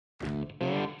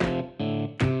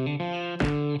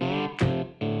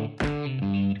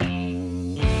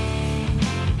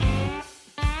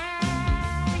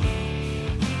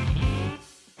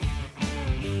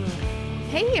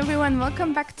Hey everyone,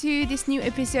 welcome back to this new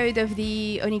episode of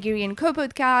the Onigiri & Co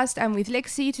podcast. I'm with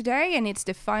Lexi today and it's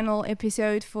the final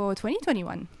episode for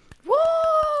 2021. Woo!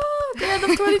 The end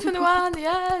of 2021,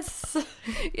 yes!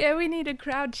 Yeah, we need a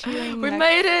crowd cheering. We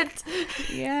made it!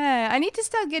 Yeah, I need to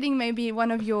start getting maybe one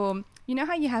of your... You know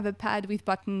how you have a pad with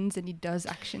buttons and it does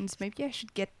actions? Maybe I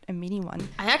should get a mini one.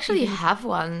 I actually have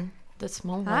one, the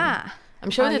small one. I'm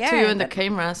showing it to yeah, you in the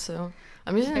camera, so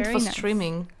I'm using it for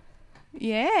streaming.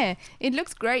 Yeah, it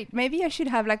looks great. Maybe I should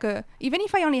have like even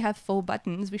if I only have 4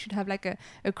 buttons, we should have like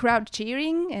a crowd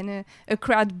cheering and a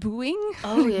crowd booing.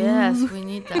 Oh yes, we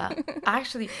need that.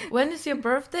 Actually, when is your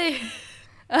birthday?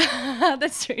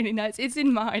 That's really nice. It's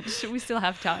in March. We still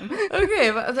have time. Okay,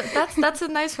 but that's a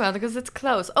nice one because it's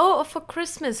close. Oh, for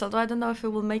Christmas, although I don't know if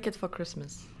it will make it for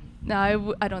Christmas.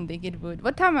 No, I don't think it would.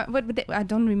 What time? What day? I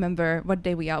don't remember what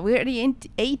day we are. We're at the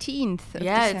 18th of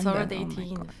yeah, December. it's already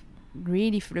 18th.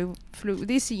 Really flew.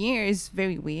 This year is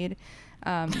very weird,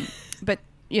 but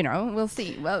you know, we'll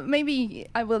see. Well, maybe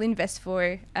I will invest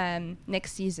for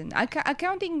next season. I'm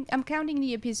counting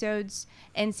the episodes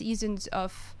and seasons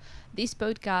of this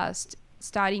podcast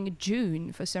starting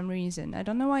June for some reason. I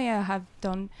don't know why I have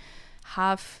done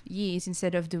half years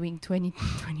instead of doing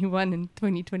 2021 and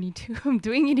 2022. I'm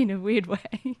doing it in a weird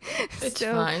way. It's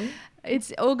fine.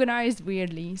 It's organized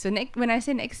weirdly. So when I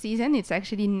say next season, it's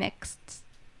actually next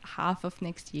half of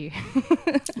next year.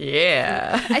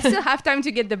 Yeah. I still have time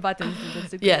to get the buttons.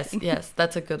 That's a good thing. Yes,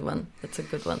 that's a good one. That's a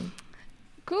good one.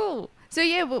 Cool. So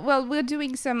yeah, well, we're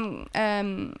doing some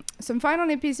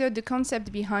final episode. The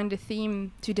concept behind the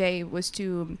theme today was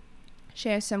to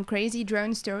share some crazy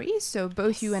drone stories. So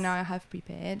both you and I have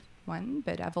prepared one,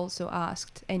 but I've also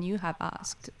asked, and you have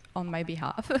asked on my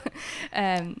behalf,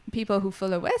 people who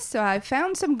follow us. So I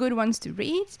found some good ones to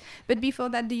read. But before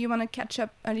that, do you want to catch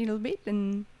up a little bit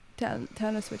and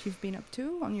tell us what you've been up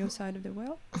to on your side of the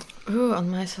world? Ooh,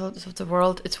 on my side of the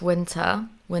world, it's winter.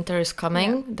 Winter is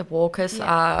coming. Yeah. The walkers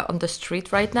are on the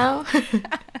street right now.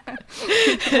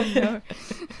 No.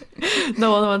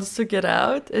 No one wants to get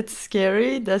out. It's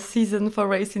scary. The season for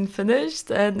racing finished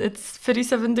and it's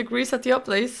 37 degrees at your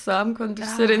place. So I'm going to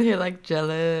sit in here like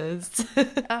jealous.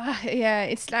 Yeah,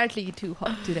 it's slightly too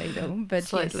hot today though. But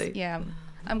slightly. Yes, yeah.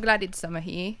 I'm glad it's summer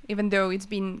here, even though it's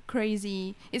been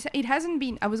crazy. It hasn't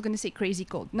been, I was going to say crazy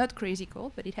cold. Not crazy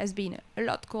cold, but it has been a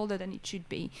lot colder than it should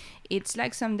be. It's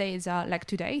like some days are like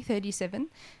today, 37,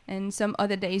 and some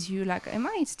other days you like, am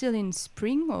I still in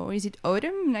spring or is it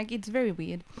autumn? Like, it's very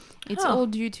weird. It's all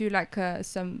due to like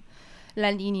some La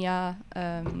Nina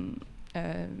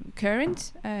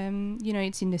current. You know,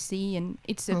 it's in the sea and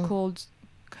it's a cold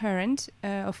current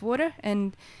of water,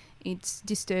 and it's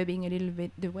disturbing a little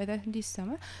bit the weather this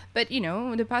summer. But, you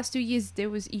know, the past 2 years there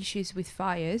was issues with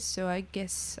fires. So I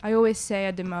guess I always say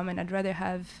at the moment I'd rather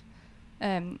have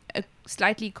a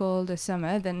slightly colder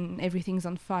summer than everything's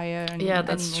on fire and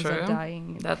animals are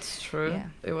dying. That's true. Yeah.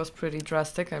 It was pretty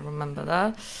drastic. I remember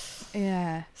that.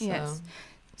 Yeah. So. Yes.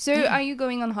 So are you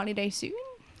going on holiday soon?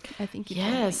 I think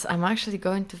yes, I'm actually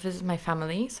going to visit my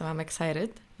family. So I'm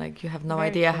excited. Like, you have no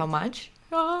idea how much.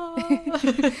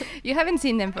 You haven't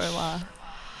seen them for a while.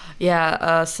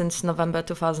 Yeah, since November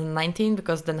 2019,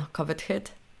 because then COVID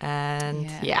hit,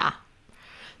 and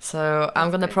so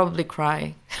I'm gonna probably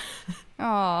cry.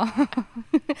 Oh,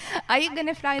 are you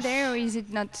gonna fly there, or is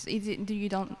it not? You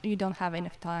don't have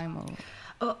enough time?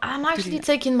 Or I'm actually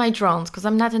taking my drones because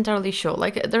I'm not entirely sure.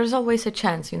 Like, there's always a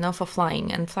chance, you know, for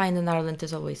flying, and flying in Ireland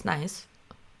is always nice.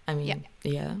 I mean,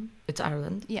 it's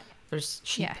Ireland. Yeah, there's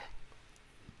sheep.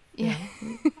 Yeah.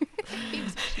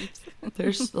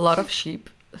 There's a lot of sheep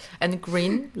and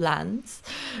green lands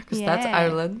because that's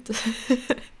Ireland.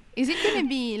 Is it gonna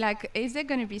be like? Is there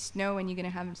gonna be snow and you're gonna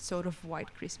have sort of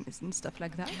white Christmas and stuff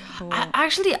like that?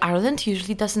 Actually, Ireland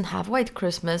usually doesn't have white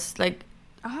Christmas. Like,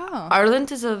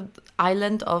 Ireland is an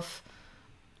island of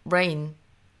rain.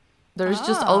 There's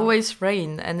just always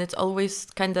rain, and it's always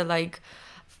kind of like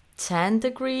 10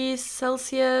 degrees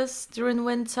Celsius during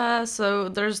winter, so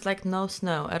there's like no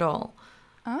snow at all.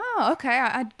 Oh, okay.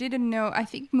 I didn't know. I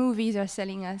think movies are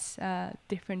selling us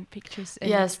different pictures.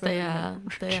 Yes, they are.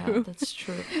 They are. That's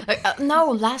true.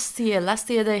 No, last year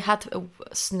they had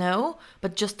snow,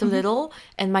 but just a little,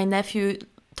 and my nephew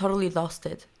totally lost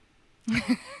it.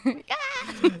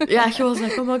 Yeah, he was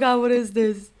like, "Oh my god, what is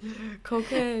this?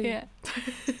 Cocaine." Yeah.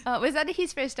 Was that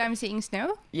his first time seeing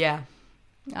snow? Yeah.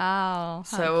 Oh,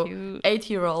 so cute.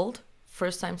 8-year-old,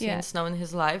 first time seeing snow in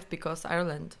his life because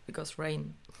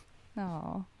rain.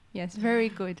 Oh, yes, very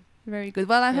good, very good.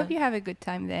 Well, I hope you have a good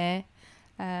time there.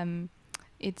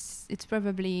 It's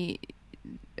probably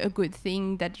a good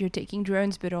thing that you're taking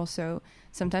drones, but also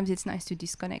sometimes it's nice to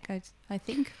disconnect, I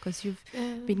think, because you've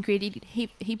been creating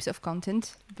heaps of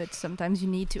content, but sometimes you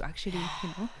need to actually,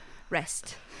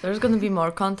 rest. There's going to be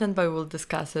more content, but we'll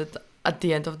discuss it at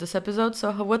the end of this episode.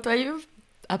 So what are you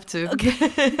up to? Okay.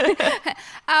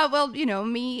 Well,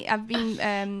 me, I've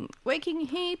been working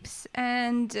heaps,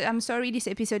 and I'm sorry this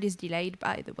episode is delayed,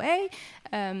 by the way.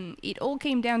 It all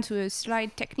came down to a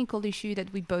slight technical issue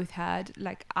that we both had.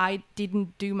 Like, I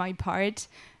didn't do my part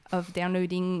of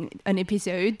downloading an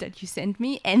episode that you sent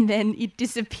me, and then it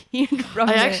disappeared from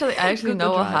I actually Google know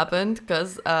what Drive. happened,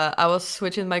 because I was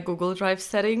switching my Google Drive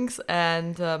settings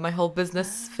and my whole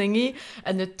business thingy,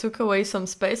 and it took away some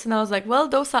space, and I was like, well,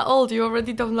 those are old, you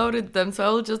already downloaded them, so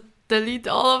I'll just delete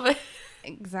all of it.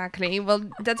 Exactly. Well,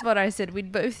 that's what I said. We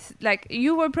both,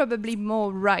 you were probably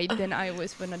more right than I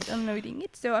was when downloading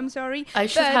it, so I'm sorry. I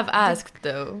should have asked,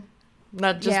 though.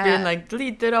 Not just being like,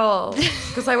 delete it all.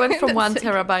 Because I went from 1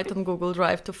 terabyte on Google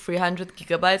Drive to 300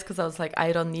 gigabytes because I was like,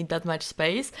 I don't need that much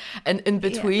space. And in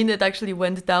between, it actually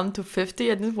went down to 50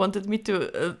 and it wanted me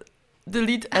to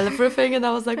delete everything. And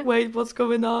I was like, wait, what's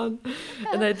going on?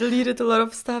 And I deleted a lot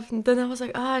of stuff. And then I was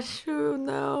like, shoot,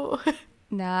 no.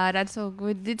 Nah, that's all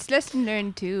good. It's lesson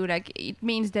learned too. Like, it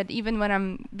means that even when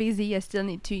I'm busy, I still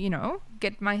need to,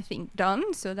 get my thing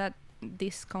done so that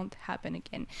this can't happen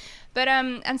again. But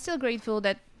I'm still grateful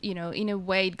that in a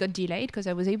way it got delayed because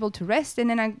I was able to rest, and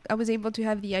then I was able to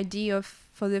have the idea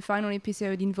for the final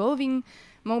episode involving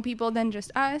more people than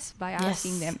just us by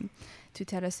asking them to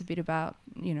tell us a bit about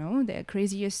their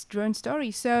craziest drone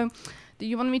stories. So do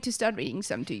you want me to start reading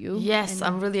some to you? Yes,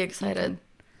 I'm really excited.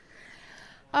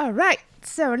 All right,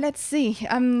 so let's see.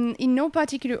 In no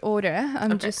particular order.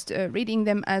 I'm just reading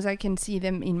them as I can see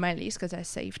them in my list because I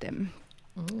saved them.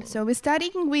 Ooh. So we're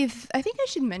starting with, I think I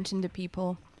should mention the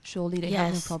people. Surely they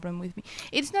have no problem with me.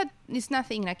 It's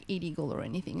nothing like illegal or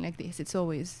anything like this. It's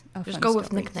always a just fun go with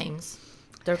story. nicknames.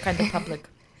 They're kind of public.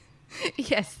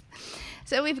 Yes.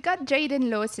 So we've got Jaden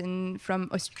Lawson from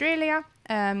Australia.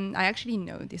 I actually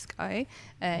know this guy.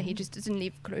 He just doesn't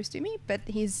live close to me, but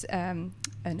he's an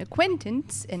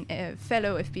acquaintance and a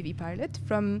fellow FPV pilot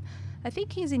from, I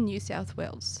think he's in New South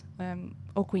Wales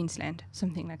or Queensland,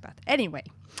 something like that. Anyway.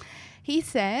 He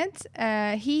said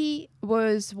he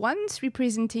was once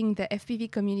representing the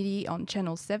FPV community on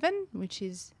Channel 7, which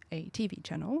is a TV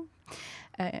channel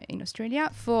in Australia,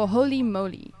 for Holy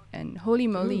Moly. And Holy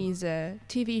Moly is a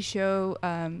TV show,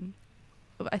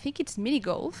 I think it's mini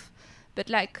golf, but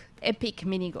like epic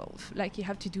mini golf. Like you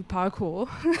have to do parkour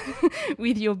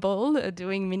with your ball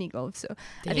doing mini golf. So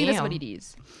I think that's what it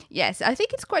is. Yes, I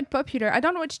think it's quite popular. I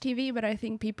don't watch TV, but I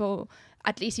think people,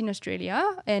 at least in Australia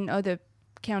and other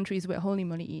countries where Holy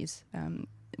Moly is,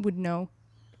 would know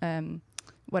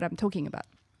what I'm talking about.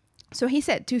 So he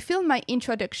said, to film my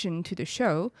introduction to the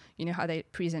show, how they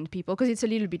present people, because it's a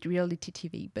little bit reality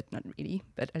TV, but not really,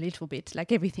 but a little bit,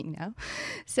 like everything now.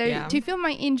 So to film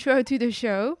my intro to the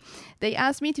show, they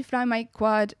asked me to fly my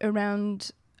quad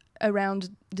around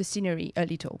the scenery a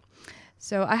little.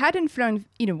 So I hadn't flown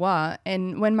in a while,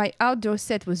 and when my outdoor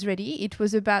set was ready, it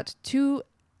was about 2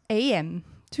 a.m.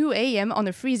 on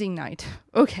a freezing night.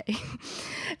 Okay.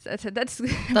 so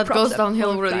that goes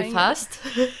downhill really fast.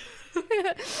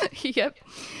 Yep.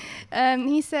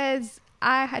 He says,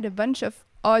 I had a bunch of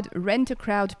odd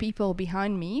rent-a-crowd people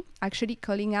behind me actually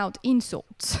calling out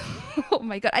insults. Oh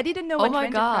my God. I didn't know what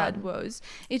rent-a-crowd was.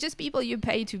 It's just people you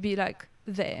pay to be like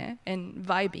there and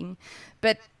vibing.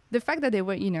 But the fact that they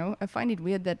were, I find it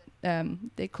weird that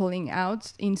they're calling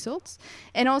out insults.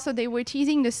 And also they were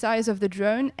teasing the size of the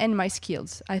drone and my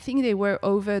skills. I think they were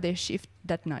over their shift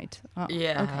that night.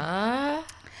 Yeah.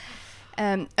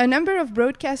 Okay. A number of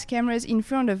broadcast cameras in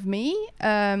front of me,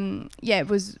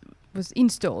 was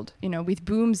installed, with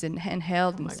booms and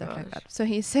handheld and stuff like that. So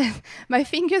he said, my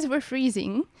fingers were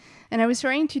freezing and I was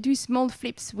trying to do small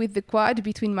flips with the quad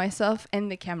between myself and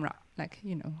the camera. Like,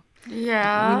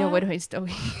 Yeah. We know what he's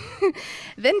doing.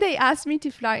 Then they asked me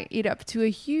to fly it up to a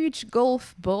huge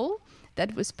golf ball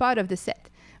that was part of the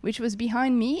set, which was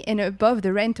behind me and above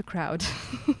the rent-a-crowd.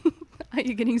 Are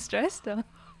you getting stressed? Or?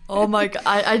 Oh my God,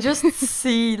 I just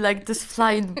see like this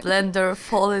flying blender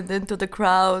falling into the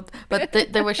crowd, but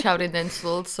they were shouting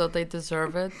insults, so they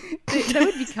deserve it. That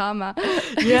would be karma.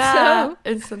 Yeah, so,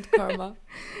 instant karma.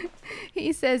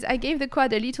 He says, I gave the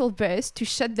quad a little burst to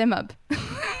shut them up.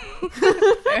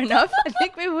 Fair enough. I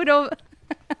think we would all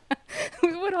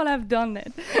have done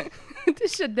that. To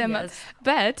shut them up.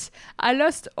 But I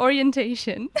lost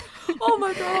orientation. Oh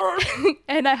my God.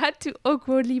 And I had to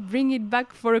awkwardly bring it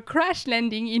back for a crash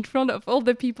landing in front of all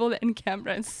the people and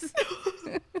cameras.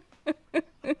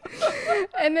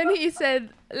 And then he said,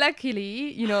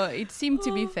 luckily, it seemed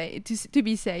to be to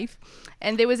be safe,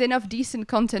 and there was enough decent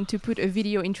content to put a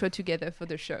video intro together for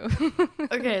the show.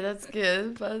 Okay, that's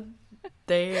good, but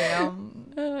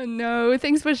damn. Oh no!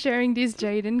 Thanks for sharing this,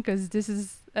 Jaden, because this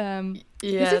is a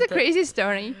crazy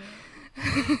story.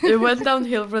 It went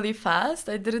downhill really fast.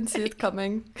 I didn't see it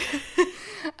coming.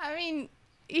 I mean,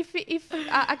 if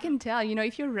I can tell,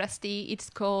 if you're rusty, it's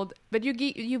called. But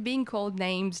you're being called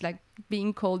names, like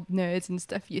being called nerds and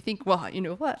stuff. You think, well, you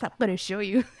know what? I'm gonna show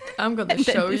you. I'm gonna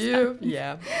show you.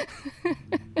 Yeah.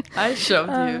 I showed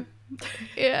you.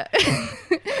 Yeah.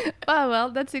 Oh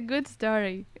well, that's a good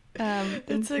story.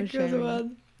 It's a good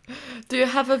one. Do you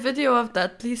have a video of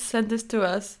that? Please send this to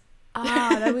us.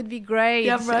 That would be great.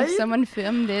 Yeah, right? If someone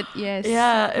filmed it, yes.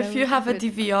 Yeah, if you have a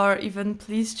DVR, even,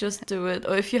 please just do it.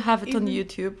 Or if you have it on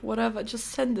YouTube, whatever, just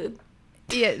send it.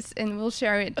 Yes, and we'll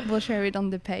share it. We'll share it on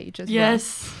the page as well.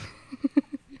 Yes.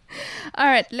 All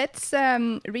right, let's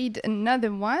read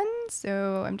another one.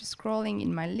 So I'm just scrolling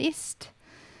in my list.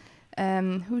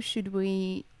 Who should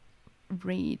we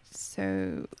read?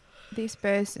 So this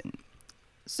person.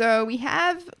 So we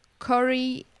have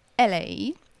Corey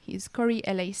LA. He's Corey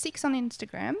LA6 on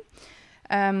Instagram.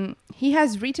 He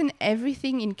has written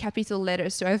everything in capital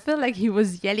letters, so I feel like he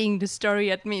was yelling the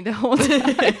story at me the whole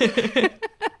time.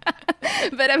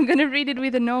 But I'm gonna read it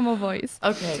with a normal voice.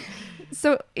 Okay.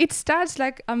 So it starts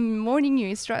like I'm warning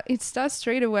you. It starts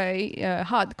straight away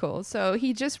hardcore. So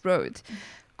he just wrote,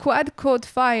 "Quad caught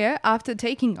fire after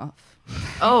taking off."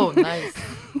 Oh, nice.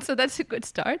 So that's a good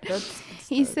start.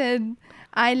 He said,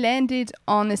 "I landed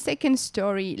on a second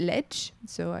story ledge."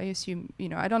 So I assume,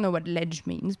 I don't know what ledge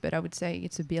means, but I would say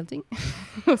it's a building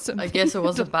or something. I guess it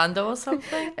was a bando or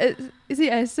something.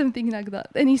 Yeah, something like that.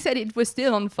 And he said it was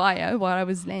still on fire while I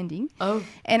was landing. Oh.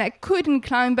 And I couldn't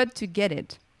climb up to get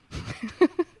it.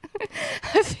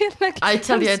 I feel like I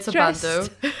tell you, it's a bando.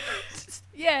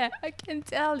 Yeah, I can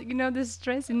tell, the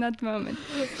stress in that moment.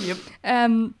 Yep.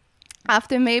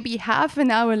 After maybe half an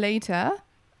hour later,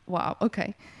 wow,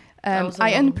 okay.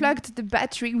 I unplugged the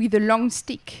battery with a long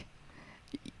stick.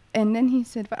 And then he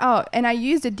said, and I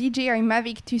used a DJI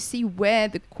Mavic to see where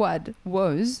the quad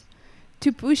was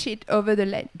to push it over the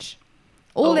ledge.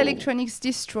 All electronics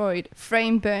destroyed,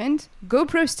 frame burned,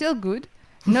 GoPro still good,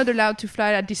 not allowed to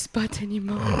fly at this spot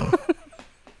anymore.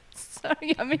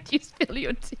 Sorry, I made you spill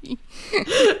your tea.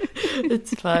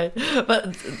 It's fine.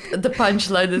 But the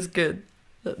punchline is good.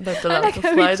 Not allowed to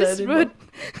fly there anymore.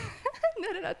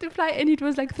 Not allowed to fly, and it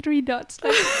was like 3 dots,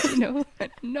 like,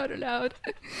 not allowed.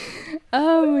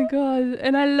 Oh my god.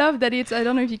 And I love that I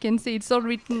don't know if you can see, it's all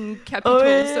written capital, so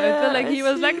I feel like he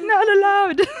was like, not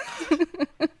allowed.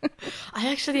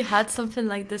 I actually had something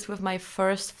like this with my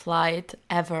first flight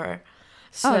ever.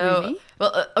 So, really?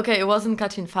 Well, okay, it wasn't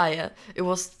catching fire. It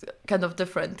was kind of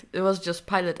different. It was just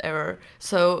pilot error.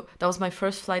 So that was my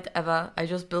first flight ever. I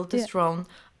just built this drone.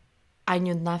 I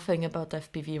knew nothing about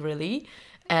FPV really.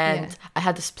 And I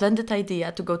had a splendid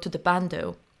idea to go to the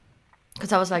bando.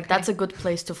 Because I was like, that's a good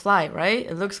place to fly, right?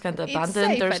 It looks kind of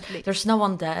abandoned. There's no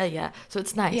one there, yeah. So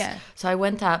it's nice. Yeah. So I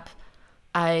went up.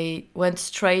 I went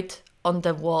straight on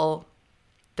the wall,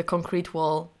 the concrete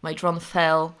wall. My drone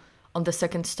fell on the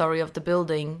second story of the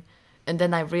building. And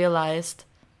then I realized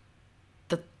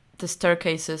that the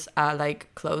staircases are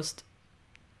like closed.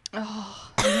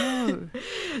 Oh, no.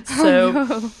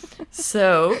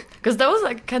 So, because that was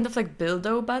like kind of like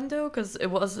buildo bando, because it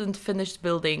wasn't finished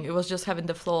building. It was just having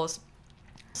the floors.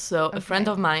 So a friend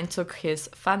of mine took his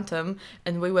Phantom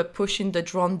and we were pushing the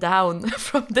drone down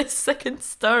from this second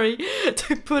story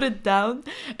to put it down.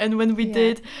 And when we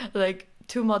did, like,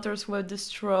 2 motors were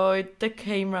destroyed, the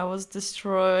camera was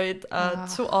destroyed,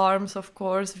 2 arms, of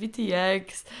course,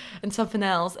 VTX, and something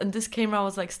else. And this camera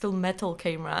was like still metal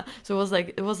camera, so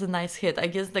it was a nice hit. I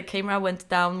guess the camera went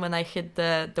down when I hit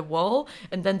the wall,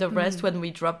 and then the rest when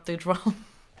we dropped the drone.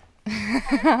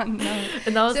 No.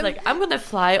 And I was like, I'm gonna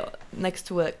fly next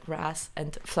to a grass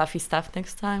and fluffy stuff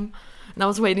next time. And I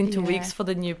was waiting 2 weeks for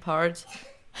the new part.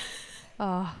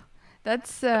 Oh,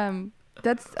 that's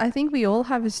I think we all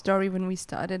have a story when we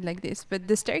started like this, but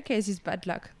the staircase is bad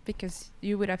luck because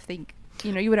you would have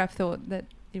thought that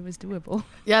it was doable.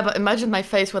 Yeah, but imagine my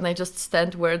face when I just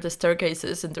stand where the staircase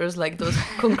is and there's like those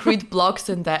concrete blocks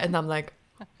in there, and I'm like,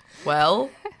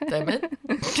 well, damn it.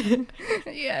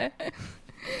 Yeah.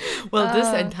 Well, this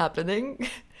ain't happening.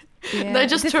 Yeah. And I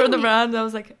just turned around and I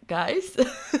was like, guys.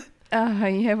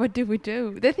 What do we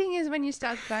do? The thing is, when you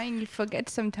start flying, you forget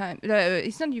sometimes.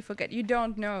 It's not you forget. You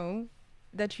don't know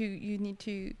that you need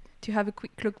to to have a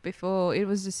quick look before. It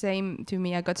was the same to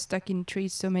me. I got stuck in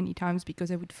trees so many times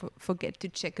because I would forget to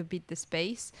check a bit the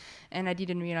space, and I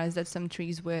didn't realize that some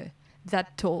trees were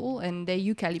that tall, and they're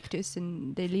eucalyptus,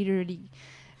 and they literally,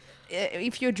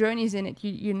 if your drone is in it,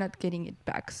 you're not getting it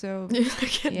back. So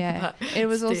yeah, it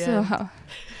was also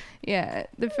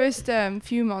the first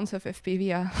few months of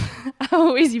FPV are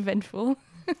always eventful.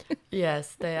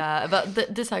 Yes, they are.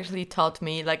 But this actually taught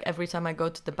me, like, every time I go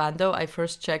to the bando, I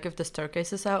first check if the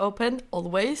staircases are open,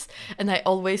 always. And I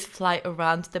always fly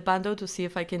around the bando to see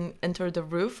if I can enter the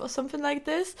roof or something like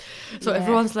this. So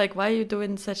everyone's like, why are you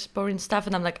doing such boring stuff?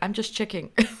 And I'm like, I'm just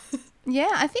checking.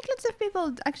 Yeah, I think lots of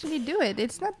people actually do it.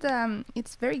 It's not,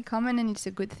 it's very common, and it's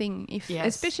a good thing.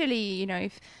 Especially, you know,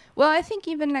 I think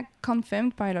even like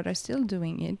confirmed pilot are still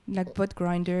doing it, like Bot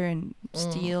Grinder and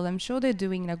Steel. I'm sure they're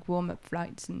doing like warm-up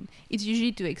flights, and it's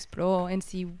usually to explore and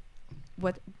see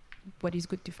what is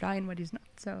good to fly and what is not.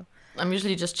 So I'm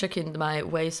usually just checking my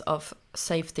ways of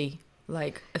safety.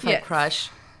 Like, if I crash,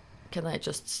 can I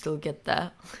just still get there?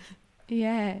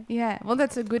 Yeah. Well,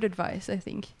 that's a good advice, I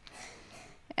think.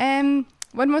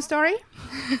 One more story?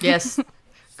 Yes,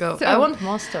 go. So, I want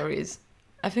more stories.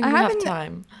 I think we have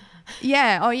time.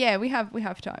 Yeah. Oh, yeah. We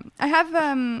have time. I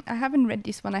haven't read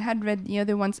this one. I had read the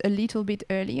other ones a little bit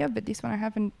earlier, but this one I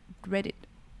haven't read it.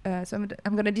 So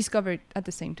I'm gonna discover it at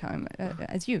the same time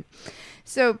as you.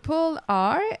 So Paul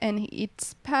R, and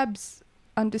it's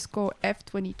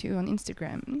Pabs_F22 on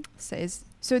Instagram, says,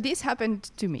 so this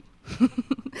happened to me.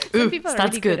 Some people are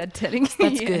really good at telling.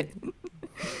 That's good.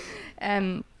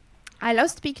 I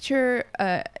lost picture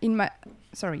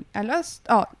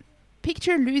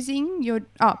picture losing your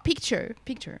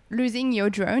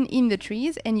drone in the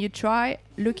trees, and you try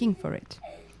looking for it.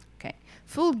 Okay,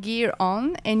 full gear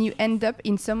on, and you end up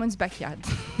in someone's backyard.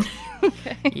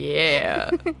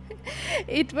 Yeah.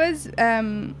 It was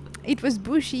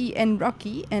bushy and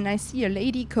rocky, and I see a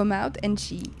lady come out, and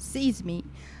she sees me.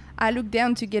 I look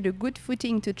down to get a good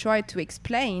footing to try to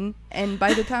explain, and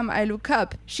by the time I look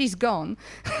up, she's gone.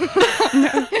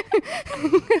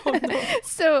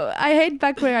 So I head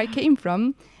back where I came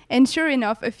from, and sure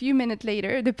enough, a few minutes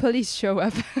later, the police show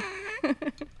up.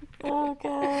 Oh,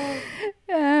 God.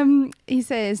 He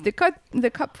says, the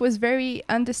cop was very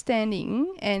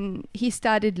understanding, and he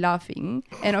started laughing.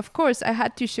 And of course, I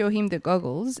had to show him the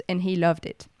goggles, and he loved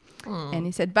it. And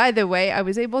he said, by the way, I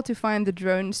was able to find the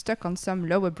drone stuck on some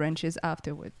lower branches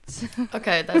afterwards.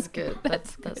 Okay, that's good.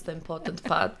 That's the important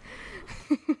part.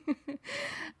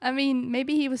 I mean,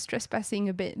 maybe he was trespassing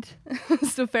a bit.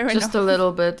 So fair enough. Just a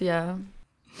little bit, yeah.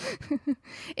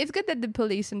 It's good that the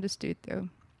police understood, though.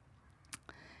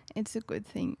 It's a good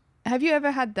thing. Have you ever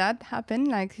had that happen,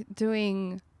 like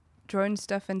doing drone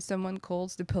stuff and someone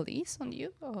calls the police on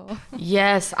you? Or?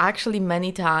 Yes, actually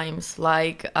many times.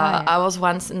 Like I was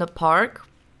once in a park,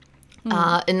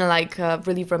 in like a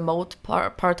really remote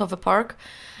part of a park,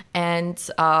 and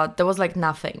there was like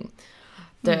nothing.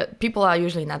 The people are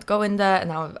usually not going there,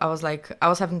 and I was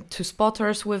having 2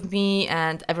 spotters with me,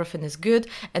 and everything is good.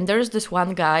 And there's this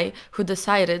one guy who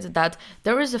decided that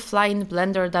there is a flying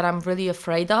blender that I'm really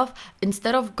afraid of.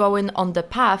 Instead of going on the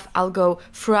path, I'll go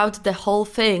throughout the whole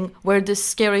thing where this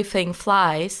scary thing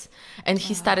flies. And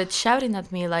he started shouting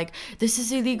at me like, "This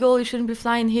is illegal. You shouldn't be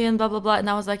flying here," and blah blah blah. And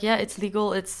I was like, "Yeah, it's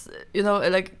legal. It's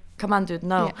like." Come on, dude,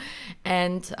 no. Yeah.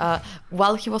 And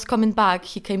while he was coming back,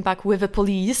 he came back with the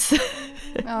police.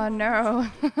 Oh, no.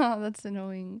 That's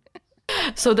annoying.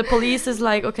 So the police is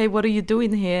like, okay, what are you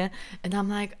doing here? And I'm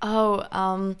like,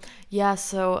 I'm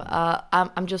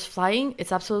just flying.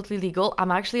 It's absolutely legal. I'm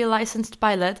actually a licensed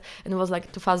pilot. And it was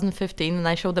like 2015, and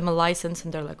I showed them a license,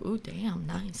 and they're like, oh, damn,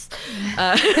 nice.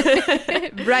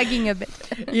 Bragging a bit.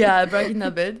 Yeah, bragging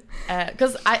a bit.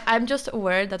 Because I'm just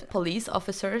aware that police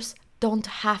officers don't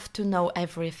have to know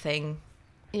everything.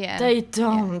 Yeah. They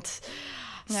don't.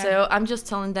 Yeah. So I'm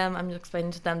just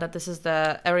explaining to them that this is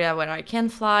the area where I can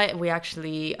fly. We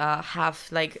actually have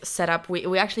like set up,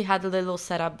 we actually had a little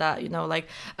setup that,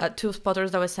 2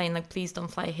 spotters that were saying like, please don't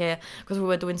fly here, because we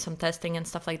were doing some testing and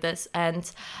stuff like this. And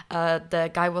the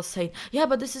guy was saying, yeah,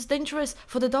 but this is dangerous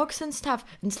for the dogs and stuff.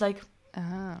 And it's like,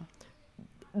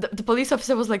 the police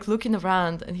officer was like looking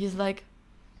around, and he's like,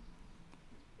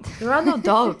 there are no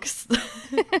dogs.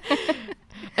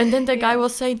 And then the guy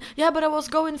was saying, yeah, but I was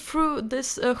going through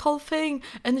this whole thing,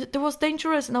 and it was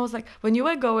dangerous. And I was like, when you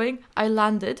were going, I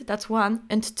landed. That's 1.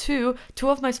 And 2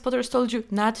 of my spotters told you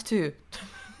not to.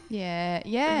 Yeah,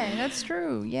 that's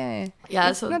true. Yeah. Yeah.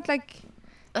 It's not like,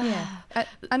 I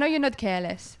know you're not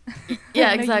careless.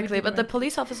 Yeah, exactly. But the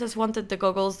police officers wanted the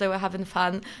goggles. They were having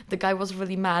fun. The guy was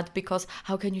really mad because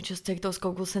how can you just take those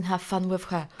goggles and have fun with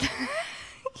her?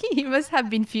 He must have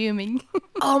been fuming.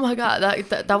 Oh my God,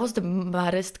 that was the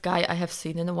maddest guy I have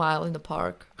seen in a while in the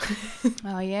park.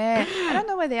 Oh yeah, I don't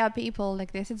know why there are people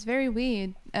like this. It's very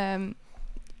weird.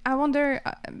 I wonder,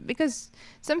 because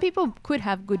some people could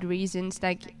have good reasons.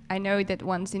 Like, I know that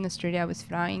once in Australia I was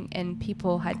flying and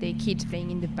people had their kids playing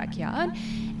in the backyard.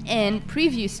 And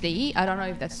previously, I don't know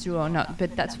if that's true or not,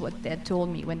 but that's what they told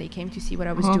me when they came to see what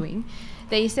I was doing.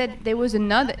 They said there was a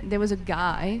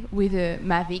guy with a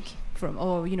Mavic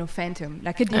Phantom,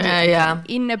 like a DJ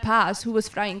in the past, who was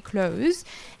flying close,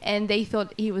 and they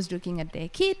thought he was looking at their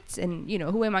kids. And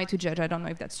who am I to judge? I don't know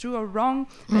if that's true or wrong,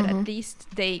 but at least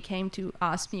they came to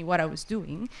ask me what I was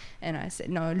doing, and I said,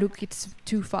 no, look, it's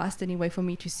too fast anyway for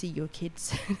me to see your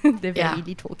kids. They're very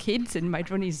little kids, and my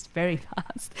drone is very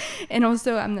fast. And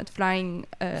also, I'm not flying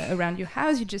around your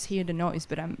house. You just hear the noise,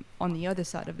 but I'm on the other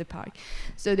side of the park.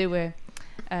 So they were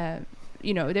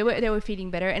they were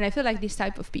feeling better. And I feel like this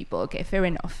type of people, okay, fair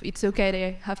enough, it's okay,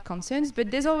 they have concerns,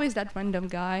 but there's always that random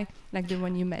guy like the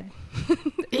one you met.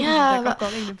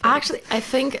 Actually, I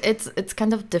think it's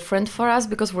kind of different for us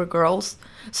because we're girls.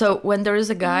 So when there is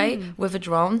a guy with a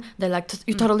drone, they're like,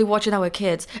 you're totally watching our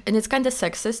kids, and it's kind of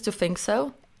sexist to think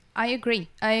so. I agree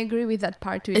with that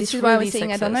part too. This is why I was saying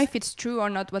sexist. I don't know if it's true or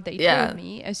not what they told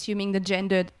me, assuming the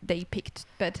gender they picked,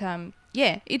 but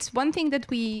it's one thing that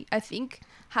we, I think,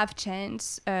 have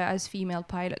chance as female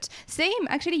pilots. Same,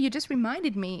 actually, you just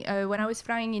reminded me when I was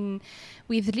flying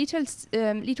with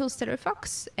little Stella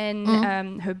Fox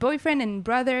and her boyfriend and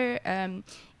brother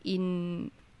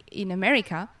in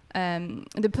America.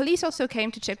 The police also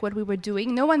came to check what we were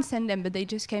doing. No one sent them, but they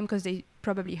just came because they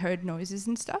probably heard noises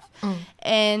and stuff.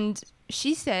 And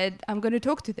she said, I'm going to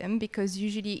talk to them because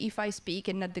usually if I speak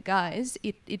and not the guys,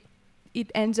 it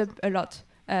ends up a lot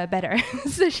better.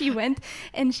 So she went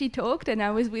and she talked, and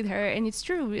I was with her, and it's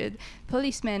true,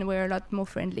 policemen were a lot more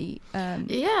friendly. I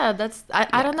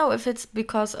don't know if it's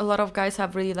because a lot of guys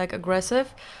have really like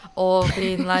aggressive or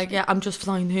being like, I'm just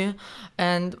flying here,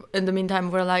 and in the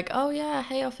meantime we're like, oh yeah,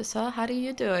 hey officer, how are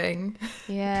you doing?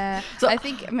 So I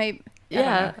think maybe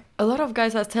a lot of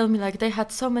guys are telling me like they had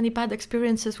so many bad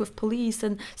experiences with police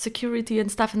and security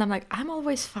and stuff, and I'm like, I'm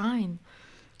always fine.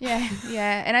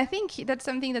 And I think that's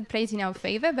something that plays in our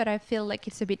favor, but I feel like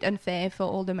it's a bit unfair for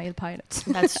all the male pilots.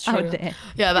 That's true. Out there.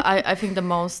 Yeah, but I think the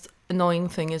most annoying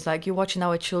thing is like you're watching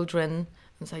our children and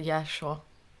it's like, yeah, sure.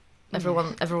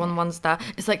 Everyone wants that.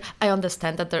 It's like, I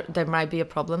understand that there might be a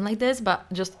problem like this, but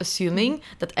just assuming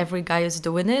that every guy is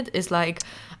doing it is like,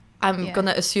 I'm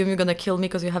gonna assume you're gonna kill me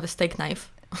because you have a steak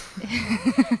knife.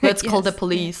 Let's call the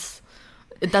police.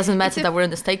 It doesn't matter that we're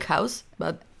in a steakhouse,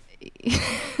 but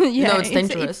it's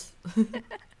dangerous.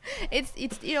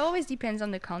 It always depends on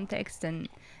the context, and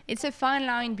it's a fine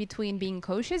line between being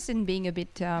cautious and being a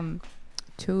bit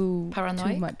too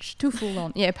paranoid, too much, too full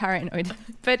on. Paranoid.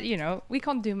 But we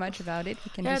can't do much about it. We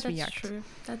can just react.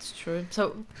 That's true.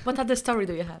 So what other story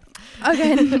do you have?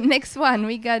 Okay, next one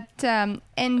we got ngr.ie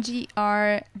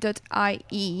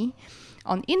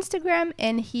on Instagram,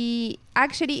 and he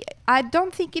actually, I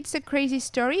don't think it's a crazy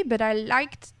story, but I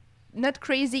liked. Not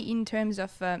crazy in terms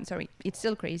of, it's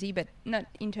still crazy, but not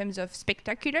in terms of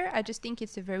spectacular. I just think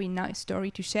it's a very nice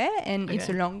story to share, and it's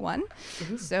a long one.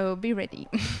 So be ready.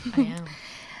 I am.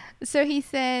 So he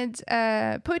said,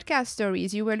 podcast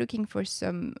stories. You were looking for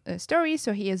some stories,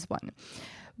 so here's one.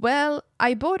 Well,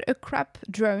 I bought a crap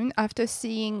drone after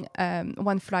seeing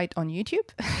one flight on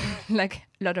YouTube, like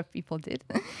a lot of people did.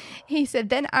 He said,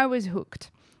 then I was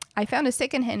hooked. I found a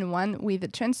second-hand one with a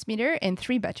transmitter and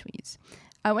 3 batteries.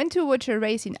 I went to watch a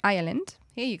race in Ireland.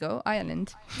 Here you go,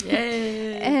 Ireland.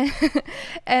 Yay!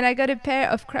 And I got a pair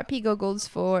of crappy goggles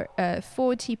for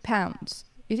 £40.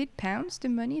 Is it pounds, the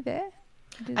money there?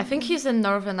 I think he's in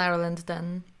Northern Ireland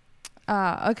then.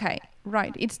 Okay.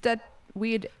 Right. It's that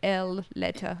weird L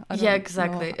letter.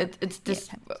 Exactly. It's this,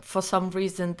 for some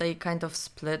reason they kind of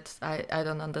split. I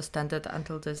don't understand it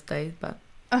until this day, but...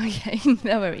 Okay,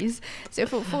 no worries. So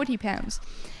for £40.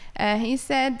 He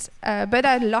said, but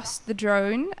I lost the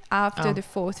drone after the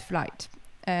 4th flight.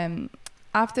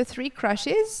 After 3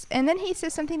 crashes. And then he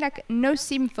says something like, no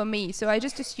SIM for me. So I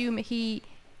just assume he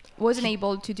wasn't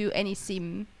able to do any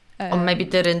SIM. Or maybe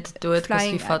didn't do it because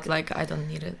he felt like, I don't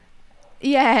need it.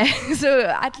 Yeah, so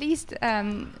at least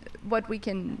what we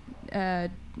can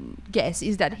guess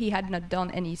is that he had not done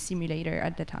any simulator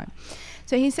at the time.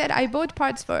 So he said, I bought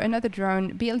parts for another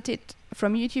drone, built it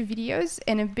from YouTube videos,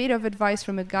 and a bit of advice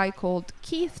from a guy called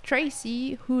Keith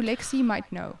Tracy, who Lexi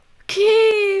might know.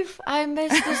 Keith! I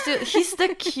miss this dude. He's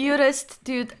the cutest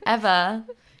dude ever.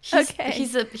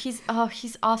 He's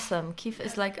awesome. Keith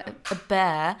is like a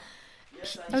bear.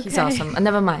 He's awesome.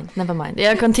 Never mind.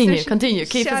 Yeah, continue.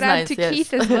 Keith shout is nice. Shout out to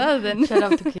Keith as well then. Shout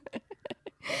out to Keith.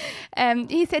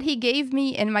 He said he gave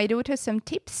me and my daughter some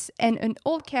tips and an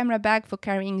old camera bag for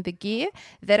carrying the gear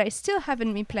that I still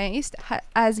haven't replaced,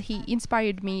 as he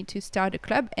inspired me to start a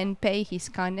club and pay his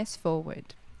kindness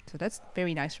forward. So that's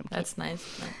very nice from Keith. That's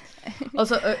nice.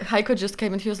 Also, Heiko just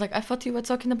came and he was like, I thought you were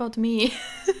talking about me.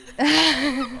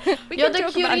 You're the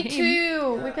cutie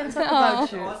too. We can talk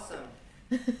about you. Awesome.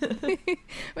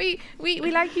 we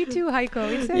like you too, Heiko.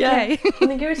 It's okay. Yeah.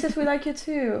 Nigiri says we like you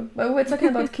too. But we're talking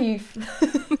about Keith. No,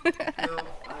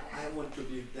 I want to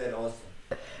be that awesome.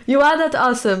 You are that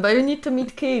awesome, but you need to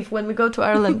meet Keith when we go to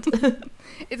Ireland.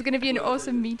 It's going to be an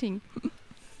awesome meeting.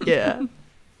 Yeah.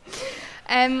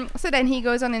 So then he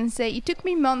goes on and say, it took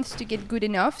me months to get good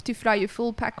enough to fly a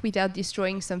full pack without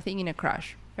destroying something in a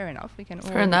crash. Fair enough. We can all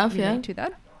relate to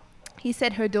that. He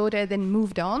said her daughter then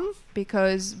moved on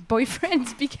because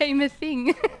boyfriends became a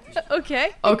thing.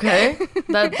 Okay.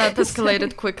 That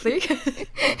escalated quickly.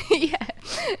 Yeah.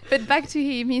 But back to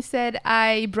him, he said,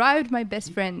 I bribed my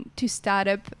best friend to start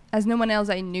up as no one else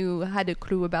I knew had a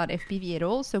clue about FPV at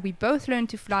all. So we both learned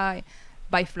to fly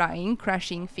by flying,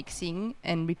 crashing, fixing,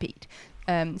 and repeat.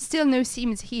 Still no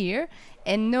sims here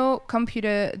and no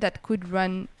computer that could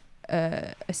run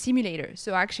a simulator.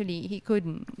 So actually he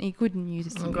couldn't use a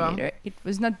simulator. Okay. It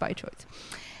was not by choice.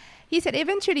 He said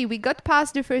eventually we got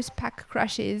past the first pack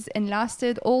crashes and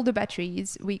lasted all the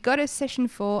batteries. We got a session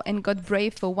 4 and got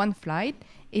brave for one flight.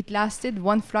 It lasted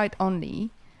one flight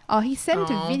only. He sent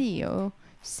a video.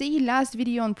 See last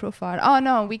video on profile. Oh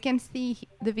no, we can see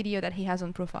the video that he has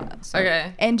on profile. So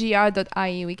okay.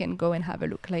 ngr.ie, we can go and have a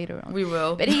look later on. We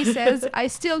will. But he says, I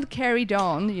still carried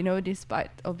on, despite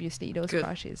obviously those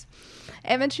crashes.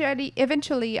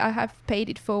 Eventually, I have paid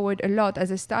it forward a lot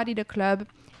as I started a club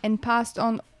and passed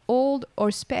on old or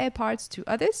spare parts to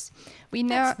others. We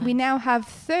now have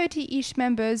 30-ish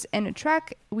members and a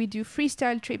track. We do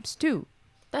freestyle trips too.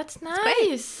 That's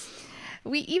nice.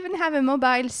 We even have a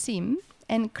mobile sim.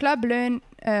 And club learner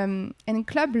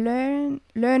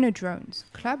drones.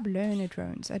 Club learner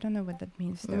drones. I don't know what that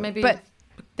means though. Maybe but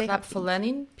club for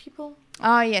learning people?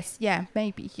 Yes, yeah,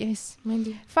 maybe, yes.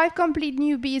 Maybe. 5 complete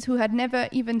newbies who had never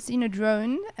even seen a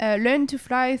drone learned to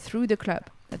fly through the club.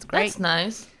 That's great. That's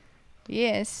nice.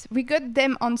 Yes, we got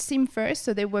them on sim first,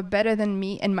 so they were better than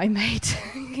me and my mate.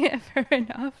 Yeah, fair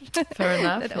enough.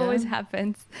 That always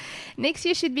happens. Next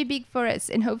year should be big for us,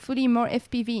 and hopefully more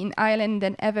FPV in Ireland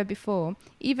than ever before.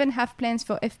 Even have plans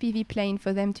for FPV plane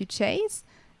for them to chase,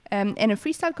 and a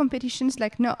freestyle competitions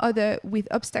like no other with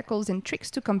obstacles and tricks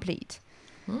to complete.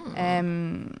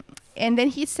 And then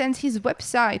he sends his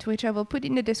website, which I will put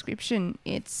in the description.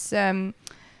 It's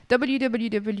www.ngr.ie.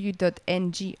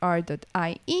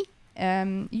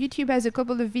 YouTube has a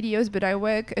couple of videos, but I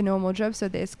work a normal job, so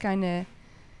it's kind of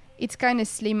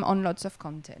slim on lots of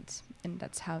content, and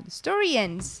that's how the story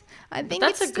ends. I think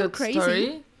that's it's a good crazy.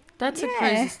 Story. That's a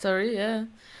crazy story, yeah.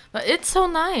 But it's so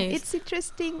nice. It's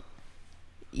interesting.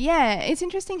 Yeah, it's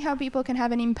interesting how people can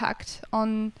have an impact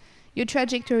on your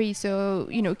trajectory. So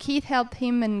Keith helped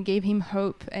him and gave him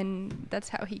hope, and that's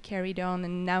how he carried on,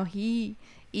 and now he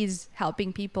is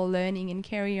helping people learning and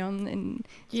carry on, and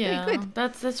it's very good.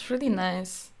 That's really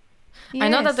nice. Yes. I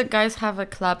know that the guys have a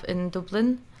club in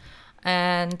Dublin,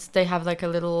 and they have like a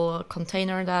little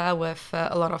container there with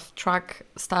a lot of track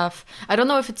stuff. I don't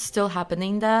know if it's still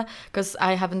happening there because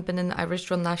I haven't been in Irish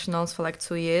Drone Nationals for like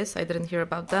 2 years. I didn't hear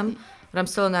about them, but I'm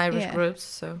still in Irish groups,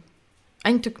 so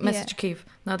I need to message Keith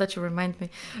now that you remind me.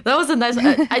 That was a nice...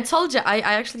 I told you, I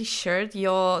actually shared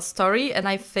your story, and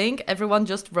I think everyone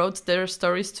just wrote their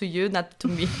stories to you, not to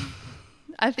me.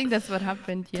 I think that's what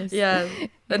happened, yes. Yeah,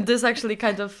 and this actually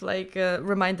kind of like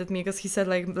reminded me because he said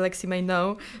like Lexi may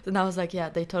know. And I was like, yeah,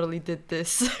 they totally did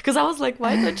this. Because I was like,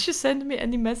 why don't you send me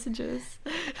any messages?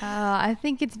 I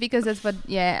think it's because that's what,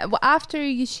 well, after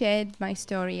you shared my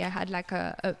story, I had like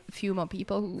a few more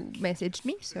people who messaged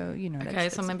me. So,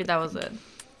 that's so maybe that was it.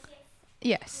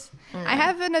 Yes. I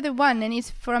have another one, and it's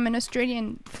from an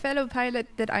Australian fellow pilot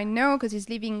that I know because he's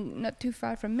living not too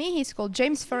far from me. He's called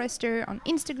James Forrester on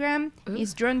Instagram. Ooh.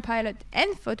 He's drone pilot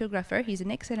and photographer. He's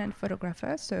an excellent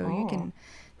photographer, so you can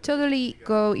totally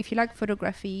go if you like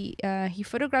photography. He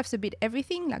photographs a bit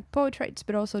everything, like portraits,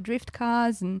 but also drift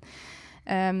cars and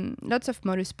lots of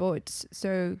motorsports.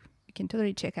 So you can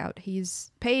totally check out his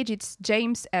page. It's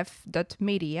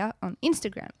jamesf.media on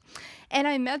Instagram. And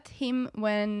I met him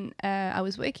when I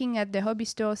was working at the hobby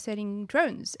store selling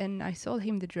drones, and I sold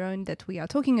him the drone that we are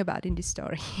talking about in this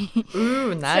story.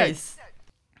 Ooh, nice.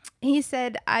 He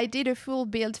said, I did a full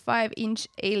build 5-inch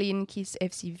Alien KISS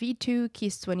FC V2,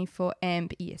 KISS 24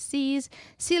 amp ESCs,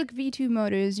 Silk V2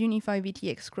 motors, Unify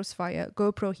VTX Crossfire,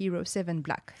 GoPro Hero 7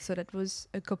 Black. So that was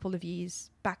a couple of years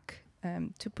back,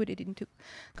 to put it into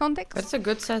context. That's a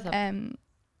good setup.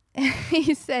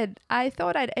 He said, I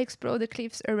thought I'd explore the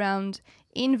cliffs around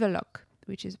Inverloch,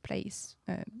 which is a place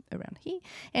around here,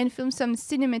 and film some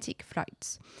cinematic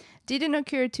flights. Didn't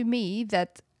occur to me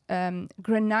that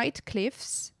granite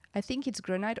cliffs, I think it's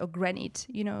granite or granite,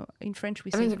 you know, in French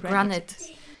we say granite.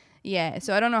 Yeah,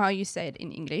 so I don't know how you say it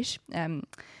in English.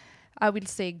 I will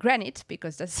say granite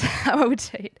because that's how I would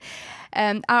say it.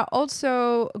 Are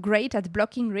also great at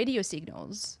blocking radio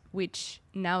signals, which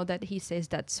now that he says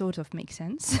that sort of makes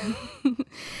sense.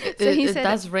 It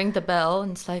does ring the bell,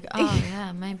 and it's like, oh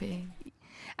yeah, maybe.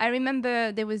 I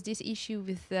remember there was this issue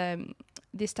with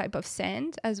this type of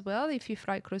sand as well. If you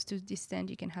fly close to this sand,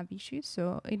 you can have issues.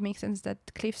 So it makes sense that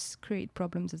cliffs create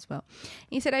problems as well.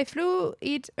 He said, I flew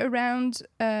it around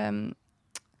the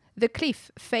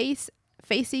cliff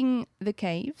facing the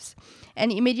caves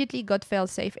and immediately got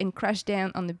fail-safe and crashed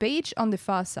down on the beach on the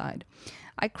far side.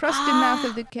 I crossed the mouth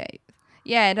of the cave.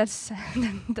 Yeah, that's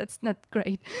not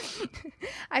great.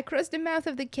 I crossed the mouth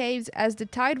of the caves as the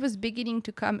tide was beginning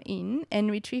to come in and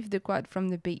retrieved the quad from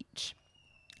the beach.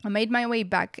 I made my way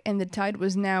back and the tide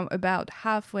was now about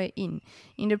halfway in.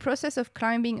 In the process of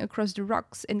climbing across the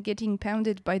rocks and getting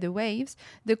pounded by the waves,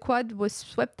 the quad was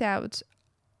swept out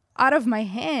of my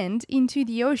hand into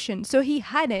the ocean. So he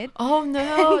had it. Oh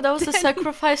no, that was a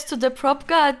sacrifice to the prop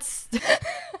gods.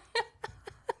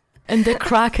 And the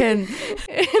Kraken.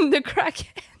 And the Kraken.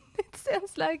 It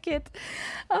sounds like it.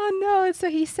 Oh no. So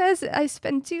he says, I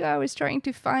spent 2 hours trying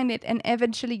to find it and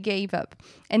eventually gave up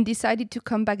and decided to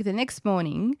come back the next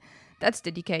morning. That's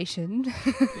dedication.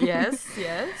 Yes.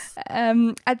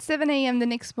 At 7 a.m. the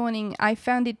next morning, I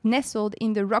found it nestled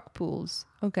in the rock pools.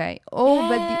 Okay. All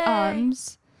but the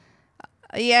arms.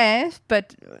 Yes,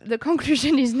 but the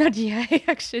conclusion is not yet,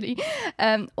 actually.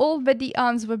 All but the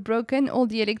arms were broken, all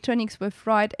the electronics were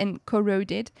fried and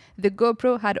corroded. The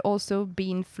GoPro had also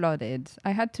been flooded.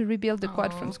 I had to rebuild the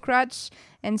quad from scratch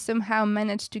and somehow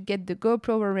managed to get the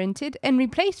GoPro rented and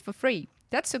replaced for free.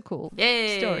 That's a cool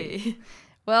story.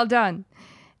 Well done.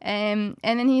 And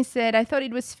then he said, I thought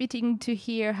it was fitting to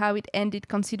hear how it ended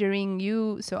considering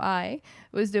you, so I,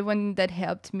 was the one that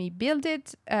helped me build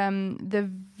it. The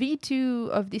V2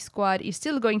 of this squad is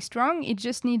still going strong. It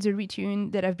just needs a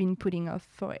retune that I've been putting off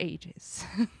for ages.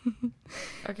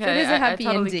 Okay, so there's a happy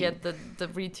I totally ending. Get the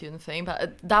retune thing,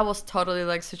 but that was totally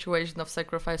like situation of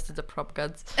sacrifice to the prop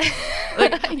gods.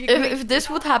 Like, if this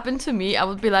would happen to me, I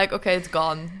would be like, okay, it's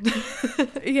gone.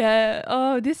 Yeah.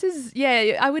 Oh, this is,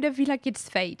 yeah, I would have been like, it's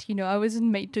fate. You know, I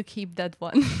wasn't made to keep that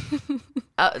one.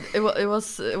 It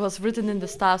was written in the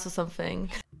stars or something.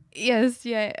 Yes,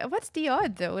 yeah. What's the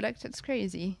odd though? Like that's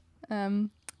crazy. To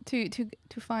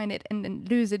find it and then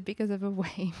lose it because of a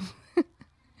wave.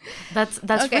 That's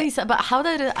okay. Really sad. But how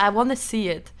did it? I want to see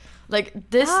it. Like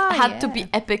this had to be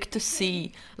epic to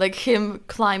see. Like him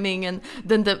climbing and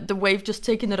then the wave just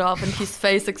taking it off and his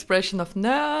face expression of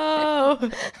no.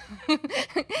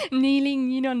 Kneeling,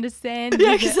 you know, on the sand.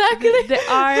 Yeah, exactly. The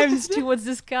arms towards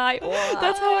the sky.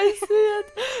 That's how I see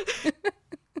it.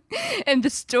 And the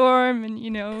storm and,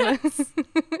 you know.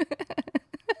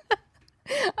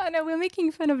 Oh no, we're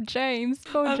making fun of James.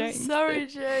 Poor James. I'm sorry,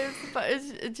 James, but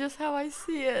it's just how I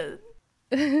see it.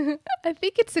 I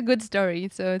think it's a good story,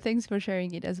 so thanks for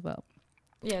sharing it as well.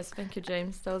 Yes, thank you,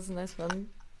 James. That was a nice one.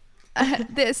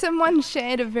 Someone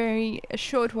shared a very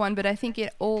short one, but I think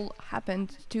it all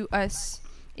happened to us.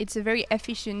 It's a very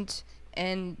efficient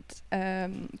and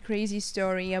crazy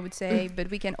story, I would say, but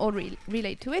we can all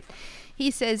relate to it. He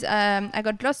says, I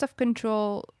got loss of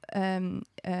control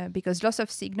because loss of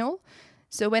signal.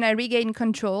 So when I regained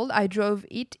control, I drove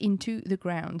it into the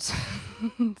ground.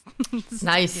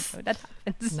 Nice. You know, that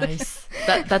happens. Nice.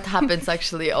 That happens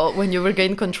actually. When you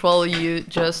regain control, you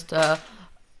just hit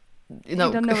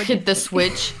the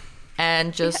switch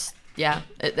and just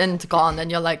and it's gone.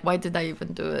 And you're like, why did I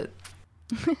even do it?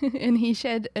 And he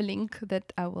shared a link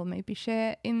that I will maybe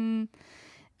share in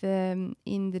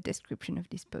the description of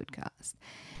this podcast.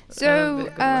 So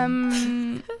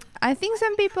I think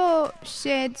some people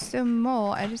shared some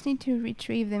more. I just need to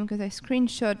retrieve them because I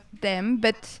screenshot them,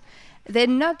 but they're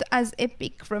not as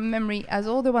epic from memory as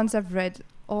all the ones I've read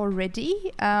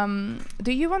already.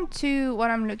 Do you want to, while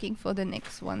I'm looking for the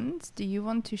next ones, do you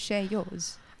want to share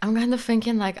yours? I'm kind of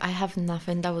thinking like I have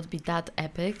nothing that would be that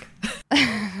epic.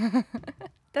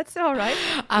 That's all right.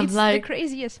 It's like the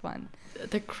craziest one.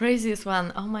 The craziest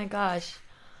one. Oh my gosh.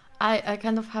 I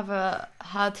kind of have a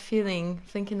hard feeling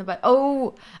thinking about.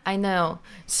 Oh, I know.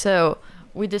 So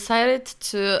we decided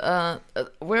to.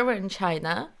 We were in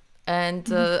China.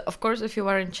 And of course, if you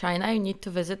are in China, you need to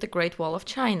visit the Great Wall of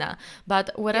China. But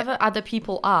wherever other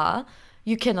people are,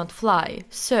 you cannot fly.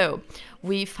 So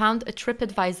we found a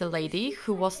TripAdvisor lady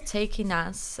who was taking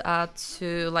us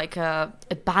to like a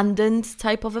abandoned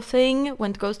type of a thing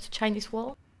when it goes to Chinese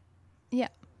Wall. Yeah.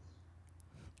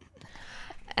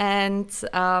 And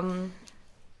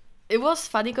it was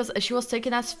funny because she was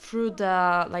taking us through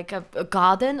the like a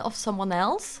garden of someone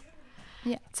else.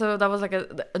 Yeah. So that was like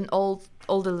an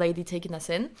older lady taking us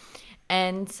in,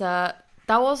 and that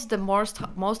was the most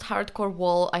hardcore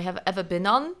wall I have ever been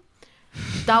on.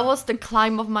 That was the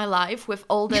climb of my life with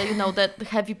all the that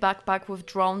heavy backpack with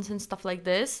drones and stuff like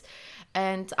this.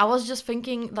 And I was just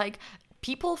thinking, like,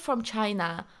 people from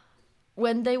China,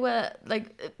 when they were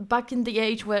like back in the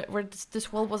age where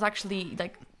this wall was actually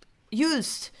like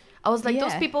used, I was like,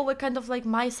 those people were kind of like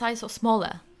my size or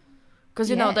smaller. Because,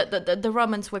 you know, the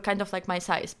Romans were kind of like my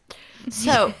size.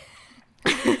 So,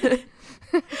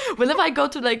 whenever I go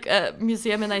to, like, a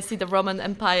museum and I see the Roman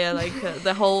Empire, like,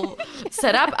 the whole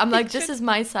setup, I'm like, this is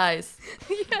my size.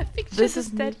 Yeah, picture the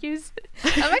statues.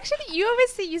 You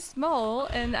always see you small,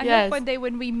 and I hope one day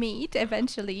when we meet,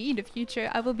 eventually, in the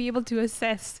future, I will be able to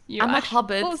assess your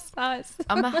actual size.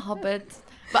 I'm a hobbit.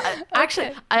 But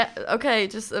actually,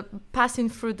 just passing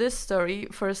through this story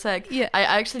for a sec. Yeah.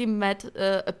 I actually met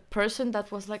a person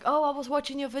that was like, "Oh, I was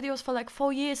watching your videos for like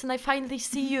 4 years, and I finally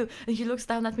see you." And he looks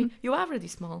down at me. "You are really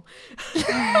small."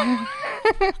 And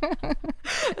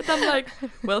I'm like,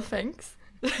 "Well, thanks."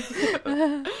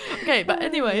 Okay, but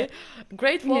anyway,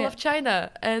 Great Wall of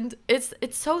China, and it's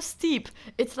so steep.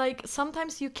 It's like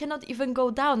sometimes you cannot even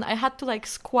go down. I had to like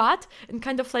squat and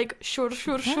kind of like sure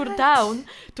down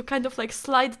to kind of like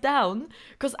slide down,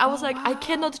 because I was I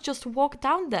cannot just walk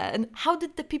down there. And how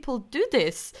did the people do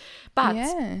this? But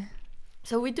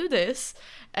so we do this,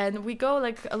 and we go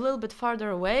like a little bit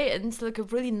farther away, and it's like a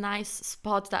really nice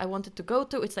spot that I wanted to go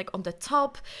to. It's like on the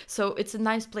top, so it's a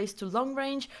nice place to long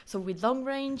range. So we long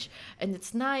range, and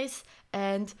it's nice.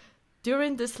 And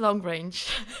during this long range,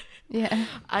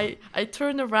 I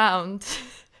turn around,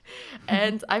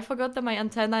 and I forgot that my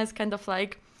antenna is kind of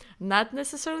like not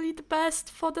necessarily the best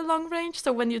for the long range.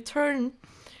 So when you turn,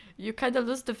 you kind of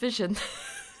lose the vision.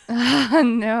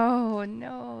 No,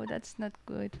 that's not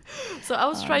good. So I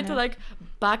was trying to like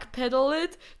backpedal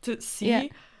it to see,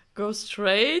 go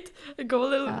straight, go a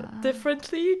little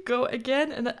differently, go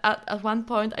again. And at one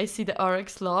point I see the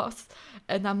RX lost,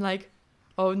 and I'm like,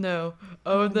 oh no.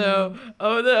 And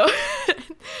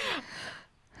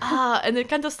it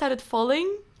kind of started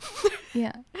falling.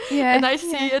 Yeah. And I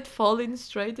see it falling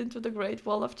straight into the Great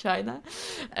Wall of China.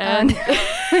 And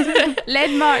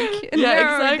landmark.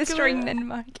 Exactly. Destroying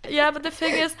landmark. Yeah, but the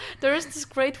thing is, there is this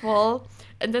Great Wall,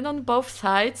 and then on both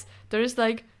sides there is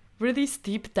like really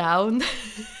steep down.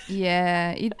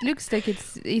 Yeah, it looks like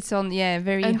it's on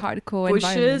very and hardcore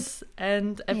bushes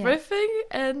and everything,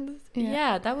 and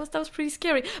that was pretty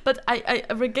scary. But I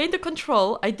regained the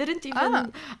control. I didn't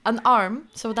even unarm,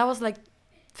 so that was like,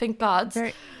 thank God.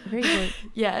 Very, very good.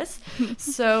 Yes.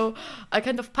 So I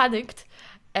kind of panicked,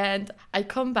 and I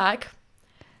come back,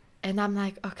 and I'm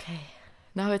like, okay,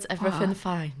 now it's everything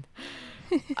fine.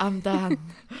 I'm done.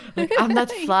 Like, I'm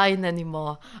not flying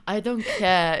anymore. I don't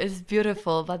care. It's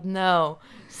beautiful, but no.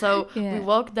 So we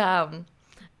walked down,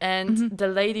 and the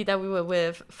lady that we were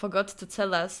with forgot to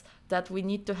tell us that we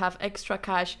need to have extra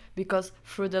cash, because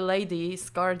through the lady's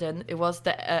garden, it was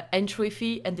the entry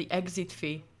fee and the exit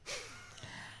fee.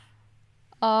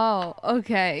 Oh,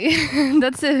 okay.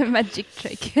 That's a magic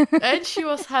trick. And she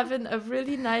was having a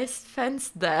really nice fence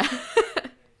there.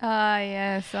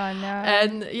 Yes, I know.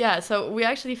 And so we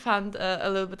actually found a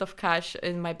little bit of cash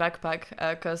in my backpack,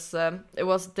 because it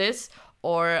was this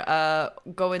or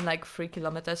going like 3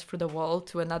 kilometers through the wall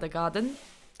to another garden,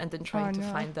 and then trying to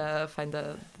find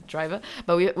the driver.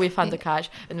 But we found the cash,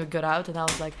 and we got out, and I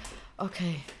was like,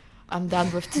 okay, I'm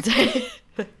done with today.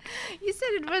 You said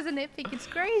it wasn't epic. It's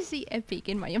crazy epic,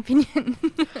 in my opinion.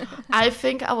 I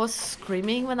think I was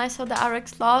screaming when I saw the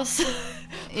RX loss.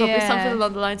 Probably something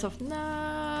along the lines of,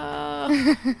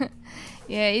 no.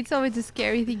 Yeah, it's always a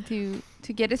scary thing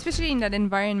to get, especially in that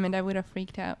environment. I would have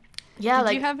freaked out. Yeah,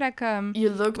 Did you have like you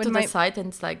look to the side and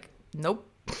it's like, nope.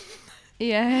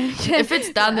 Yeah. If it's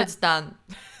done, it's done.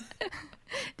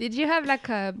 Did you have like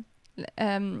a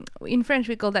in French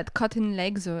we call that cotton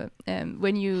legs, or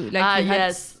when you like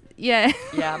yes. Yeah.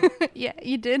 Yeah,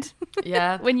 you did.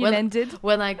 Yeah. when landed.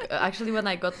 When I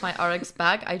got my RX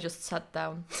back, I just sat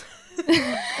down.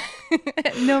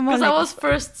 No more. Because I was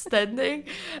first standing,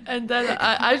 and then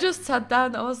I just sat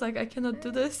down. I was like, I cannot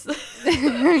do this.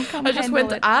 I just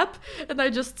went up, and I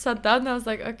just sat down. And I was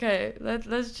like, okay,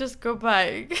 let's just go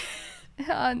back.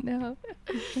 Oh no.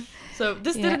 So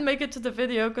this didn't make it to the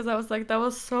video because I was like, that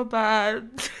was so bad.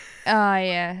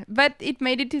 Yeah, but it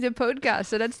made it to the podcast,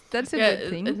 so that's a good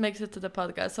thing. It makes it to the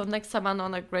podcast. So next time I'm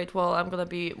on a Great Wall, I'm gonna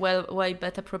be way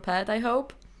better prepared, I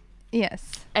hope.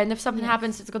 Yes. And if something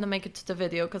happens, it's gonna make it to the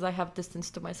video because I have distance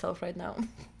to myself right now.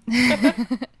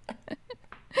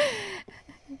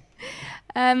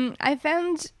 I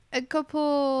found a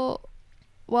couple.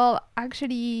 Well,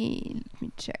 actually, let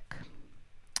me check.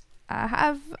 I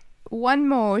have one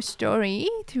more story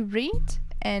to read,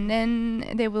 and then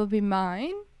there will be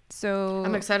mine. So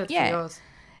I'm excited for yours.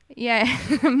 Yeah,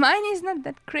 mine is not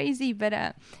that crazy, but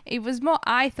it was more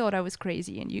I thought I was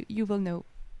crazy, and you will know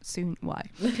soon why.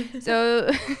 So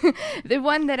the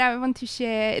one that I want to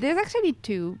share, there's actually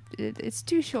two. It's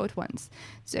two short ones.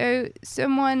 So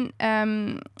someone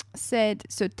said,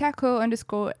 so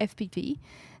taco_FPP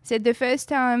said the first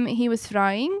time he was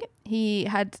flying, he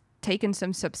had taken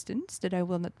some substance that I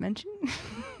will not mention.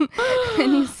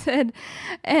 And he said,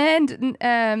 and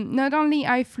not only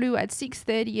I flew at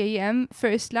 6:30 a.m.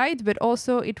 first flight, but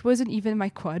also it wasn't even my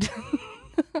quad.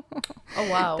 Oh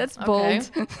wow, that's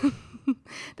bold.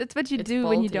 That's what you do bold,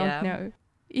 when you don't know.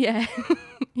 Yeah.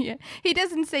 Yeah. He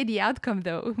doesn't say the outcome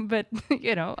though, but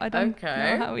I don't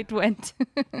know how it went.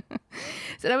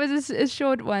 So that was a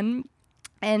short one.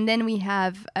 And then we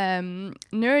have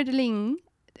nerdling_FPV.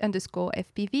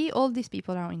 All these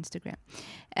people are on Instagram.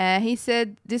 He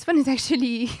said this one is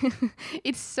actually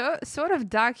it's sort of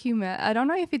dark humor. I don't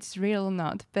know if it's real or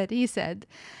not, but he said,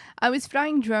 I was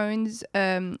flying drones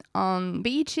on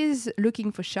beaches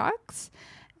looking for sharks.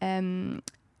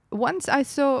 Once I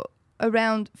saw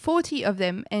around 40 of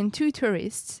them and 2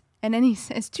 tourists, and then he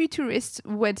says 2 tourists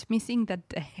went missing that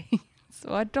day.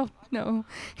 So I don't know.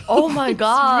 Oh my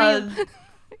god.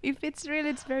 If it's real,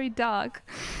 it's very dark.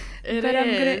 But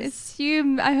I'm going to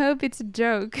assume, I hope it's a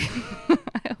joke.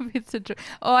 I hope it's a joke.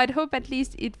 Or I'd hope at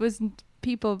least it wasn't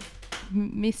people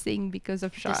missing because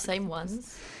of sharks. The same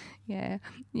ones? Yeah.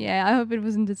 Yeah, I hope it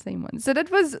wasn't the same one. So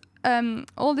that was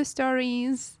all the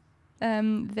stories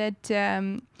that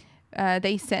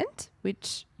they sent,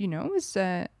 which, was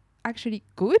actually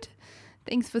good.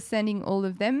 Thanks for sending all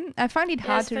of them. I find it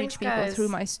hard to reach people through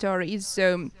my stories.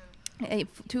 So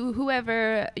to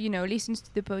whoever, listens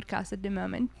to the podcast at the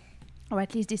moment, or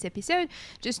at least this episode,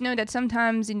 just know that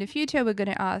sometimes in the future we're going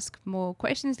to ask more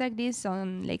questions like this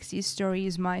on Lexi's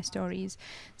stories, my stories.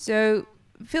 So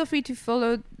feel free to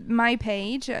follow my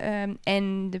page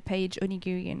and the page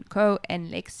Onigiri & Co. and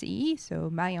Lexi,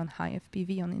 so my on High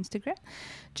FPV on Instagram,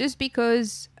 just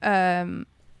because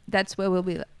that's where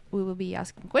we will be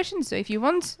asking questions. So if you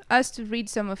want us to read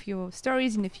some of your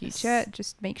stories in the future,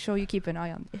 just make sure you keep an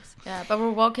eye on this. Yeah, but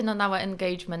we're working on our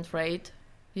engagement rate.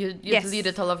 You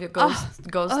deleted all of your ghost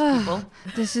people.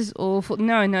 This is awful.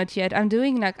 No, not yet. I'm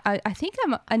doing I think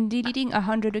I'm deleting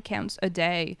 100 accounts a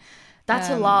day. That's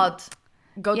a lot.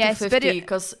 Go to 50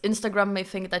 because Instagram may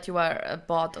think that you are a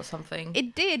bot or something.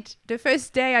 It did. The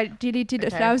first day I deleted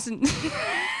 1,000.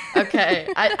 Okay.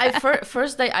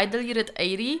 First day I deleted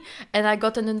 80 and I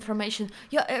got an information.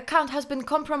 Your account has been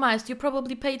compromised. You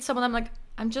probably paid someone. I'm like,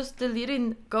 I'm just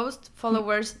deleting ghost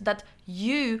followers that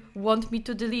you want me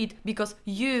to delete because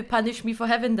you punish me for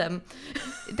having them.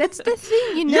 That's the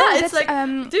thing, Yeah, it's like,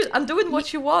 dude, I'm doing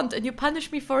what you want and you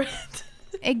punish me for it.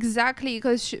 Exactly,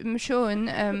 because Sean,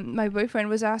 my boyfriend,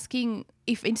 was asking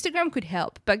if Instagram could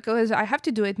help, because I have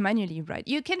to do it manually, right?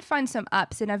 You can find some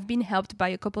apps, and I've been helped by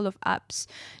a couple of apps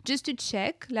just to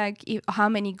check how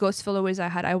many ghost followers I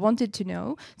had. I wanted to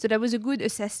know, so that was a good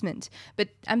assessment. But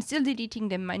I'm still deleting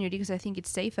them manually because I think it's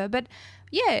safer. But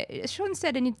yeah, Sean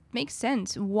said, and it makes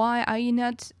sense. Why are you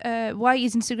not? Why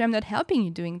is Instagram not helping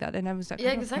you doing that? And I was like,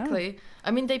 yeah, exactly.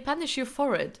 I mean, they punish you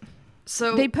for it.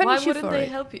 So they why wouldn't they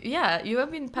help you? Yeah, you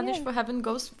have been punished for having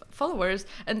ghost followers,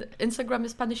 and Instagram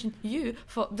is punishing you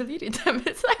for deleting them.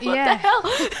 It's like, what the hell?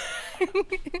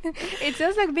 It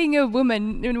sounds like being a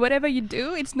woman. And whatever you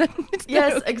do, it's not.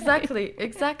 Yes, not okay.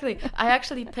 exactly. I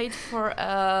actually paid for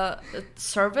a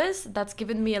service that's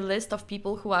given me a list of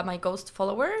people who are my ghost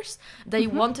followers. They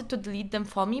wanted to delete them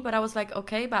for me, but I was like,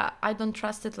 okay, but I don't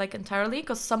trust it entirely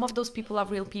because some of those people are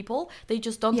real people. They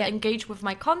just don't engage with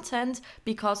my content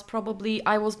because probably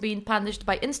I was being punished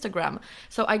by Instagram.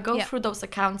 So I go through those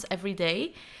accounts every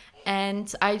day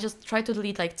and I just try to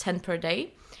delete 10 per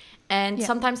day. And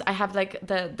sometimes I have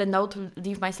the note to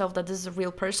leave myself that this is a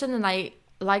real person and I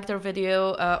like their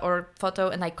video or photo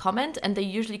and I comment, and they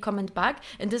usually comment back,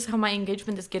 and this is how my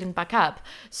engagement is getting back up.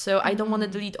 So I don't want to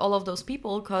delete all of those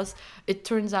people, because it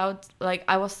turns out like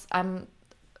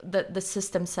the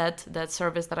system said, that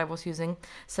service that I was using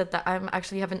said that I'm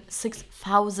actually having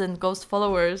 6,000 ghost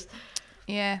followers.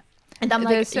 Yeah. And I'm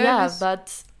like, yeah,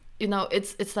 but you know,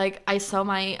 it's like I saw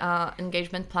my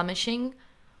engagement plummeting,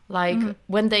 like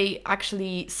when they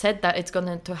actually said that it's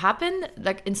going to happen,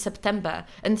 like in September,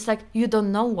 and it's like, you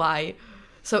don't know why.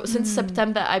 So since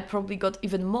September, I probably got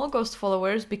even more ghost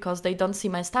followers, because they don't see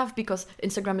my stuff, because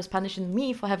Instagram is punishing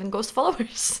me for having ghost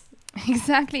followers.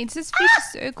 Exactly. It's a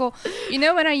vicious circle. You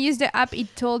know, when I used the app,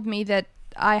 it told me that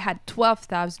I had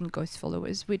 12,000 ghost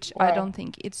followers, which I don't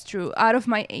think it's true. Out of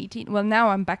my 18, well, now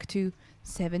I'm back to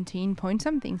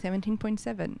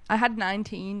 17.7. I had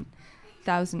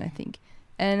 19,000, I think.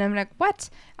 And I'm like, what?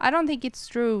 I don't think it's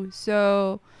true.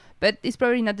 So, but it's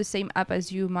probably not the same app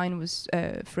as you. Mine was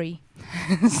free.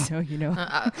 So, you know.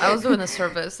 I was doing a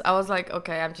service. I was like,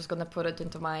 okay, I'm just going to put it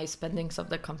into my spendings of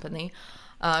the company,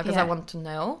 because I want to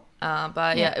know.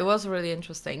 But yeah, it was really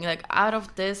interesting. Like, out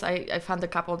of this, I found a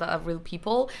couple that are real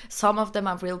people. Some of them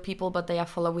are real people, but they are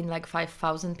following like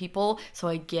 5,000 people. So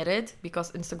I get it,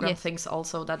 because Instagram thinks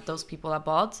also that those people are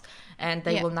bots, and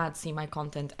they will not see my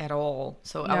content at all.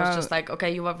 So I was just like,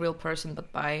 okay, you are a real person,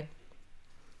 but bye.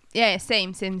 Yeah,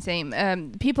 same.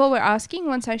 People were asking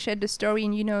once I shared the story,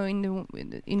 and you know,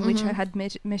 in which I had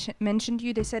mentioned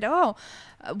you, they said, "Oh,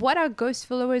 what are ghost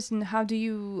followers, and how do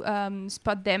you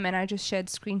spot them?" And I just shared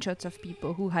screenshots of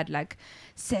people who had like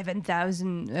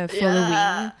 7,000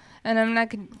 following, and I'm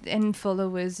like, and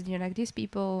followers, and you're like, these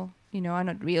people, you know, are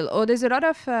not real. Or there's a lot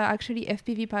of actually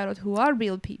FPV pilots who are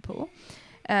real people.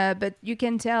 But you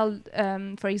can tell,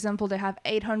 for example, they have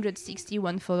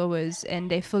 861 followers, and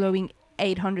they're following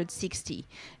 860,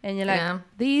 and you're like,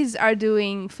 these are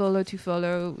doing follow to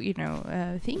follow, you know,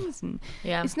 things, and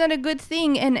it's not a good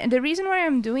thing. And the reason why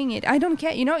I'm doing it, I don't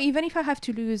care, you know, even if I have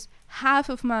to lose half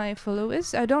of my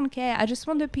followers, I don't care. I just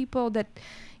want the people that,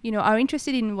 you know, are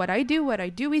interested in what I do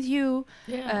with you,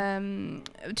 to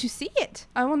see it.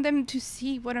 I want them to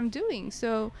see what I'm doing.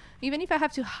 So even if I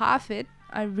have to half it,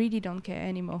 I really don't care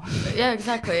anymore. Yeah,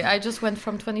 exactly. I just went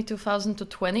from 22,000 to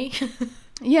 20.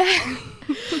 Yeah.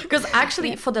 Because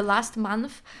actually, for the last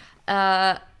month,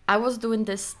 I was doing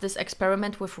this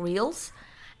experiment with reels,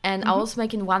 and I was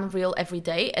making one reel every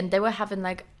day, and they were having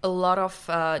like a lot of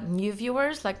new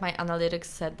viewers. Like, my analytics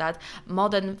said that more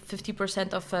than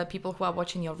 50% of people who are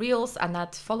watching your reels are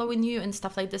not following you and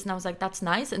stuff like this. And I was like, that's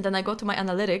nice. And then I go to my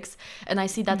analytics, and I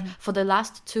see that for the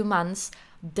last 2 months,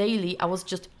 daily, I was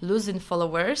just losing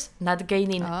followers, not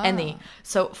gaining any.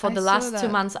 So for the last 2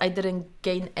 months, I didn't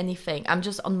gain anything. I'm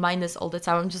just on minus all the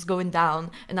time. I'm just going down.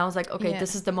 And I was like, okay,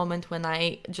 this is the moment when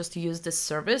I just use this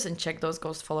service and check those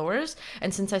ghost followers.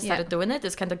 And since I started doing it,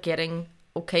 it's kind of getting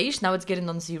okayish. Now it's getting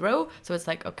on 0. So it's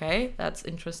like, okay, that's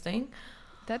interesting.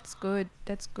 That's good.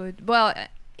 Well,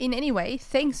 in any way,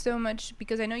 thanks so much,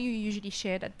 because I know you usually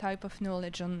share that type of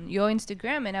knowledge on your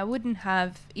Instagram, and I wouldn't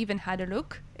have even had a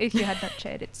look if you had not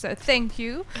shared it. So thank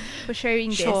you for sharing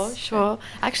this. Sure.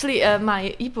 Actually,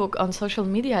 my ebook on social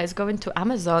media is going to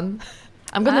Amazon.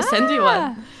 I'm going to send you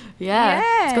one. Yeah,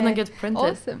 it's going to get printed.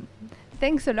 Awesome.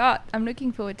 Thanks a lot. I'm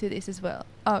looking forward to this as well.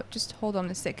 Oh, just hold on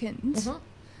a second.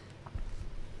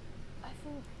 I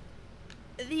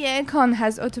think the aircon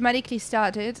has automatically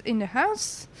started in the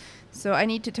house. So I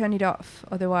need to turn it off,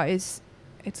 otherwise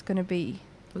it's going to be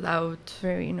loud.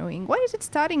 Very annoying. Why is it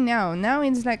starting now? Now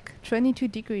it's like 22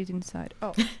 degrees inside.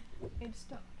 Oh, it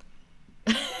stopped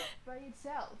by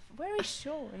itself. Where is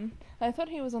Sean? I thought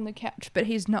he was on the couch, but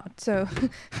he's not, so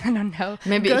I don't know.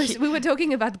 Maybe we were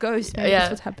talking about ghosts. Maybe that's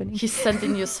what's happening. He's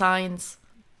sending you signs.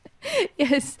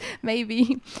 Yes,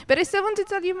 maybe. But I still want to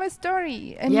tell you my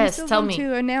story. And yes, I still tell want me.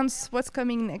 to announce what's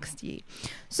coming next year.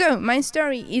 So my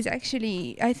story is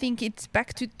actually, I think it's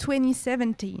back to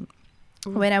 2017.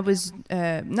 When I was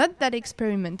not that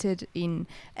experimented in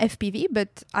FPV,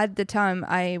 but at the time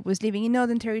I was living in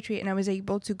Northern Territory, and I was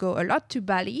able to go a lot to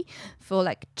Bali for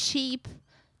like cheap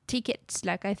tickets.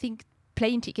 Like, I think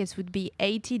plane tickets would be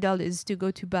 $80 to go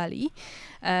to Bali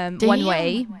one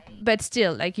way, but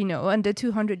still, like, you know, under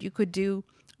 200 you could do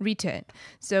return.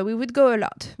 So we would go a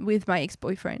lot with my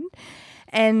ex-boyfriend,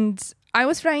 and I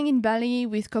was flying in Bali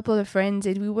with a couple of friends,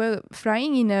 and we were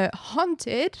flying in a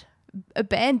haunted,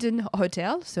 abandoned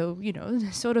hotel. So, you know,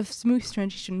 sort of smooth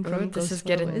transition from this is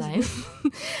getting nice.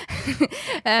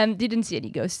 Didn't see any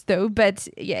ghosts though, but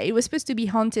yeah, it was supposed to be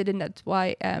haunted, and that's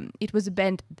why it was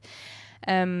abandoned.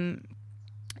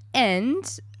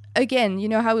 And again, you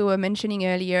know how we were mentioning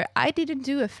earlier, I didn't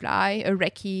do a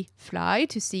recce fly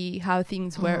to see how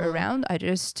things were around. I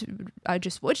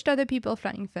just watched other people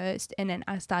flying first, and then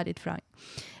I started flying.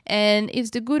 And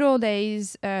it's the good old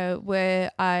days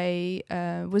where I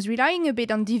was relying a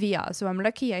bit on DVR. So I'm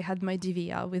lucky I had my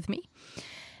DVR with me.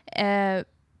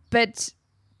 But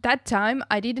that time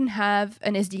I didn't have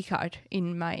an SD card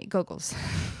in my goggles.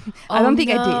 I don't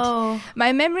think I did.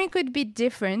 My memory could be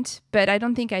different, but I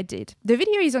don't think I did. The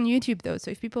video is on YouTube though, so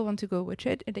if people want to go watch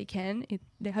it, they can.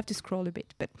 They have to scroll a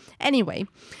bit. But anyway,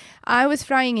 I was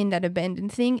flying in that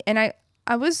abandoned thing, and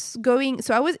I was going.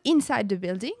 So I was inside the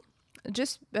building.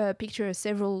 Just picture a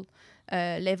several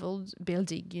leveled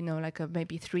building, you know, like a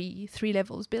maybe three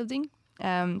levels building.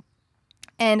 And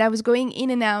I was going in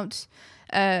and out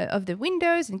of the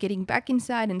windows and getting back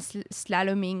inside and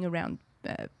slaloming around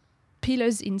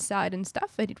pillars inside and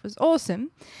stuff, and it was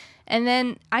awesome. And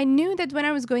then I knew that when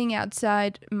I was going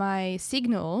outside, my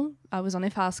signal, I was on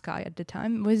FrSky at the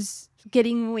time, was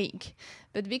getting weak.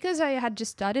 But because I had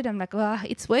just started, I'm like, well,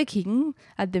 it's working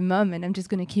at the moment. I'm just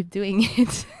going to keep doing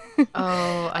it.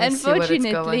 Oh, I see where it's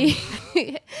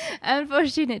going.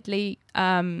 Unfortunately,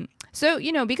 so,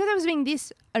 you know, because I was doing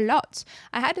this a lot,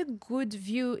 I had a good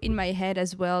view in my head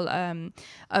as well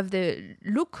of the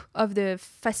look of the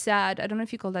facade. I don't know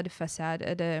if you call that a facade.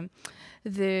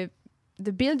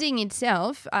 The building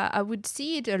itself, I would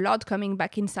see it a lot coming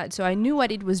back inside. So I knew what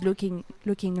it was looking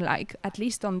like, at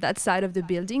least on that side of the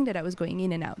building that I was going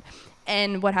in and out.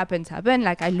 And what happened,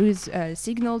 like I lose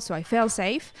signal, so I fell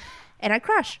safe and I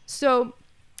crashed. So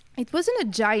it wasn't a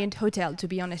giant hotel, to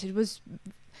be honest. It was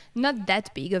not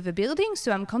that big of a building,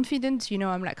 so I'm confident, you know,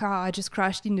 I'm like, I just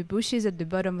crashed in the bushes at the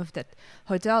bottom of that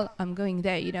hotel. I'm going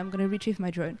there, you know, I'm going to retrieve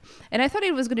my drone. And I thought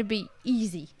it was going to be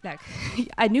easy. Like,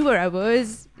 I knew where I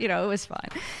was, you know, it was fine.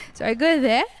 So I go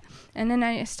there, and then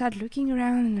I start looking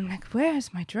around, and I'm like,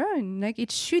 where's my drone? Like,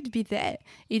 it should be there.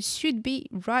 It should be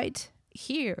right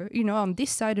here, you know, on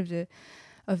this side of the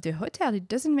hotel. It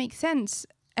doesn't make sense.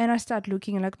 And I start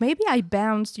looking and like, maybe I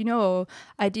bounced, you know, or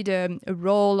I did a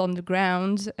roll on the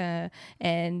ground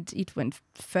and it went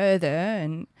further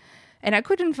and I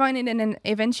couldn't find it. And then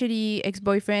eventually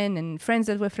ex-boyfriend and friends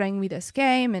that were flying with us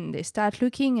came and they start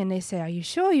looking and they say, are you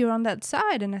sure you're on that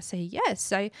side? And I say,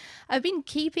 yes, I've been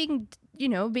keeping, you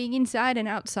know, being inside and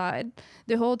outside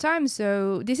the whole time.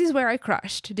 So this is where I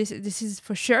crashed. This is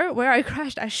for sure where I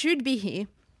crashed. I should be here.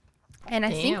 And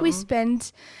I think we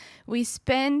spent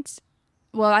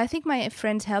well, I think my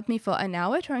friends helped me for an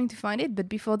hour trying to find it. But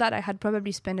before that, I had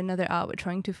probably spent another hour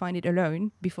trying to find it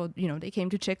alone before, you know, they came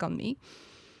to check on me.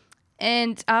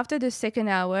 And after the second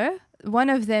hour, one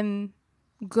of them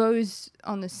goes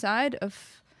on the side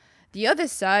of the other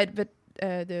side, but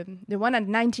the one at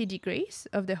 90 degrees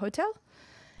of the hotel.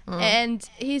 And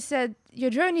he said, your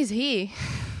drone is here.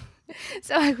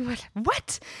 So I went,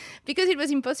 what? Because it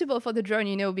was impossible for the drone,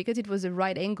 you know, because it was a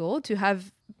right angle to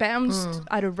have bounced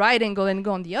at a right angle and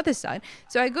go on the other side.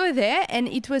 So I go there and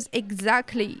it was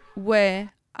exactly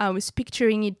where I was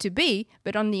picturing it to be,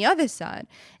 but on the other side.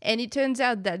 And it turns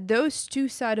out that those two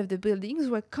sides of the buildings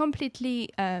were completely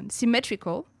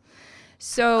symmetrical.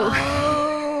 So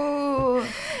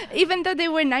even though they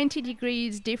were 90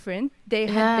 degrees different, they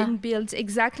had been built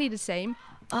exactly the same.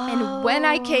 And when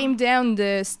I came down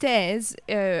the stairs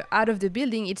out of the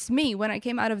building, it's me. When I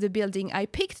came out of the building, I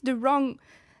picked the wrong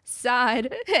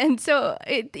side. And so,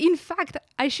 in fact,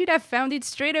 I should have found it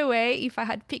straight away if I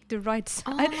had picked the right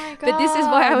side. Oh my God. But this is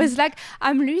why I was like,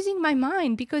 I'm losing my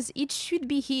mind because it should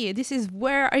be here. This is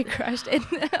where I crashed. And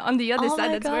on the other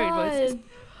side, that's where it was.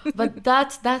 But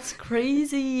that's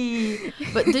crazy.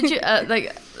 But did you,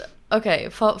 okay,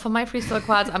 for my freestyle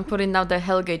quads, I'm putting now the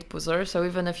Hellgate buzzer. So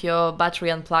even if your battery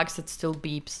unplugs, it still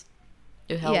beeps.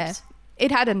 It helps. Yeah,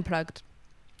 it had unplugged.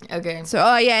 Okay. So,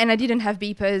 and I didn't have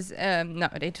beepers. No,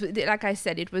 like I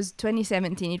said, it was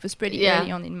 2017. It was pretty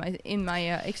early on in my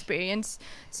experience.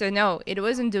 So no, it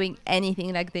wasn't doing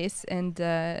anything like this. And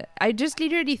I just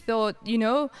literally thought, you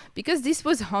know, because this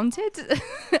was haunted.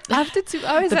 After 2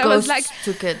 hours, I was like,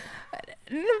 took it.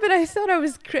 No, but I thought I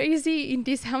was crazy in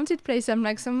this haunted place. I'm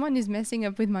like, someone is messing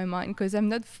up with my mind because I'm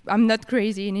not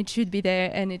crazy and it should be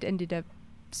there. And it ended up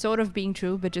sort of being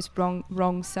true, but just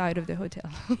wrong side of the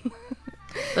hotel.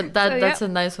 But that's a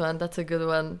nice one. That's a good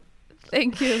one.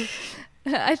 Thank you.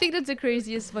 I think that's the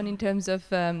craziest one in terms of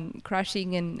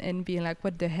crashing and being like,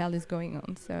 what the hell is going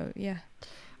on? So, yeah.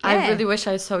 I really wish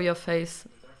I saw your face.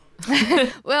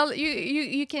 Well,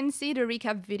 you can see the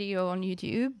recap video on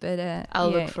YouTube, but I'll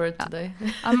look for it today.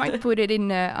 I might put it in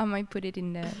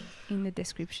the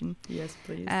description. Yes,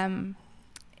 please.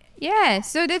 Yeah,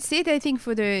 so that's it. I think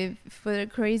for the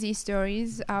crazy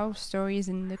stories, our stories,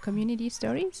 and the community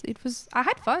stories, I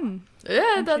had fun.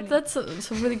 Yeah, that's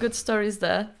some really good stories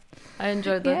there. I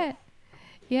enjoyed that.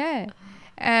 Yeah.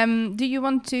 Do you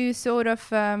want to sort of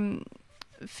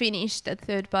finish that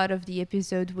third part of the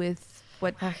episode with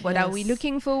what are we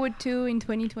looking forward to in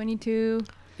 2022?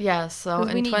 Yeah, so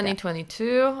in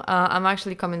 2022, I'm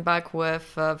actually coming back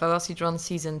with Velocidrone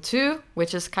Season 2,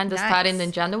 which is kind of starting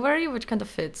in January, which kind of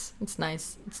fits. It's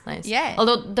nice. Yeah.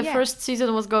 Although the first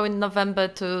season was going November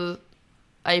to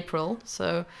April,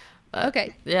 so...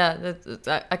 okay. Yeah,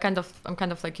 I'm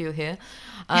kind of like you here.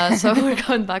 So we're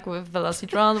going back with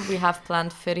Velocidrone. We have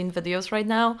planned 13 videos right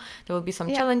now. There will be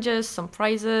some challenges, some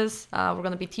prizes. We're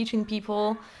going to be teaching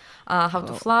people how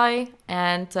to fly.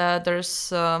 And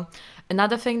there's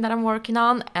another thing that I'm working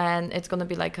on. And it's going to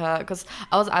be like, because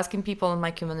I was asking people in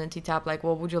my community tab, like,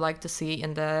 what would you like to see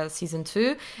in the season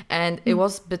 2? And it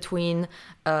was between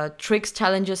tricks,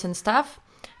 challenges and stuff,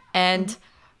 and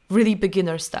really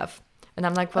beginner stuff. And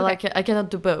I'm like, well, I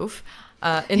cannot do both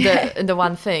in the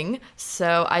one thing.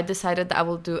 So I decided that I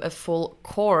will do a full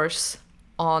course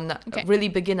on really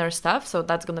beginner stuff. So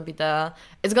that's going to be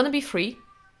it's going to be free.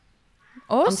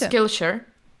 Awesome. On Skillshare.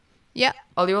 Yeah.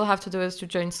 All you will have to do is to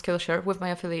join Skillshare with my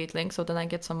affiliate link. So then I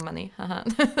get some money.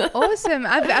 Awesome.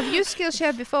 I've used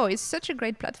Skillshare before. It's such a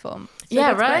great platform. So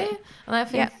yeah, right? Great. And I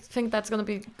think that's going to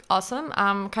be awesome.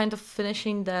 I'm kind of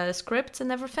finishing the scripts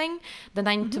and everything. Then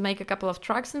I need to make a couple of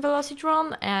tracks in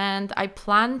Velocidrone. And I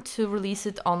plan to release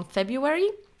it on February,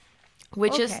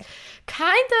 which is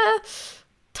kind of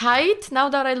tight now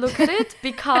that I look at it,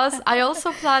 because I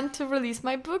also plan to release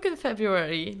my book in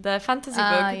February, the fantasy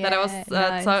book that I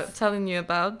was telling you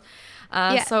about.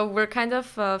 So we're kind of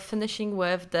finishing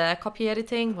with the copy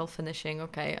editing. Well, finishing,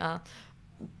 okay.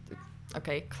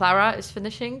 Clara is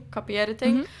finishing copy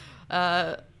editing.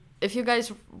 If you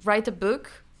guys write a book,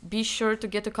 be sure to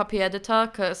get a copy editor,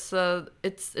 because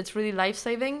it's really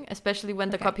life-saving, especially when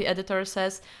the copy editor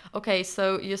says, okay,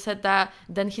 so you said that,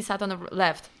 then he sat on the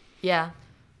left. Yeah.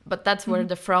 But that's where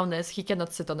the throne is. He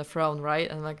cannot sit on the throne, right?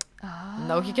 And I'm like,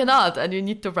 no, he cannot. And you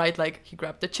need to write like, he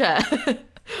grabbed the chair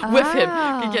with him.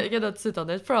 He cannot sit on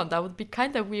the throne. That would be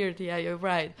kind of weird. Yeah, you're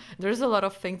right. There's a lot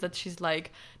of things that she's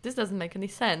like, this doesn't make any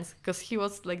sense, because he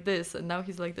was like this and now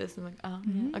he's like this. I'm like,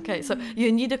 okay. So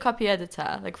you need a copy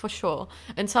editor, like for sure.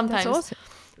 And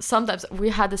sometimes we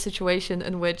had a situation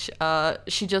in which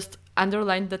she just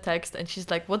underlined the text and she's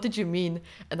like, what did you mean?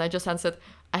 And I just answered,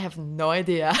 I have no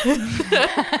idea.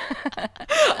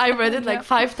 I read it like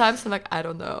 5 times. I'm like, I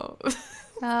don't know.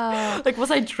 Like,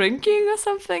 was I drinking or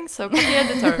something? So copy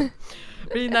editor,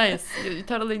 really nice. You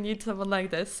totally need someone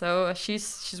like this. So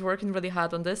she's working really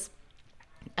hard on this.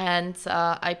 And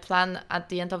I plan at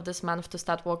the end of this month to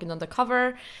start working on the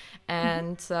cover.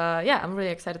 And I'm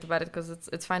really excited about it, because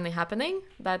it's finally happening.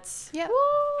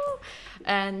 Woo!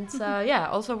 And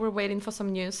also we're waiting for some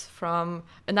news from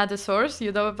another source.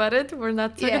 You know about it. We're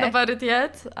not talking about it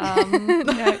yet. Maybe in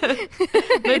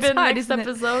the next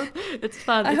episode. It's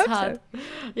fun. It's hard. So.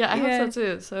 Yeah, I hope so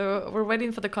too. So we're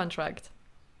waiting for the contract.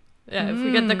 Yeah, if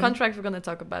we get the contract, we're going to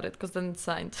talk about it, because then it's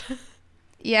signed.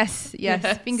 Yes.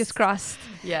 Fingers crossed.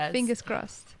 Yes. Fingers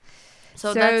crossed.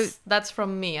 So that's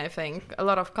from me, I think. A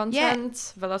lot of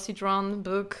content, Velocidrone,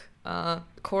 book,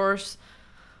 course.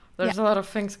 There's a lot of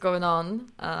things going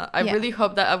on. I really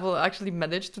hope that I will actually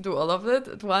manage to do all of it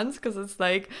at once, because it's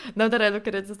like, now that I look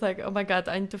at it, it's like, oh my God,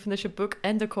 I need to finish a book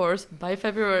and a course by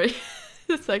February.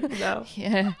 It's like, no.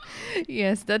 Yeah.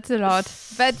 Yes, that's a lot.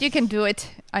 But you can do it.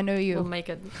 I know you. We'll make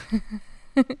it.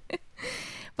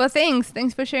 Well,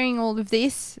 thanks for sharing all of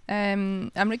this.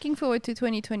 I'm looking forward to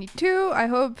 2022. I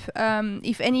hope,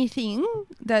 if anything,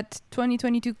 that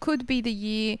 2022 could be the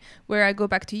year where I go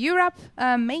back to Europe,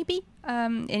 maybe.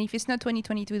 And if it's not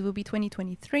 2022, it will be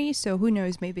 2023. So who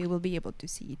knows, maybe we'll be able to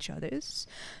see each other's.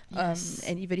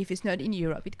 And even if it's not in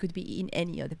Europe, it could be in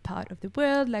any other part of the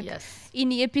world. Like in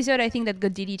the episode, I think that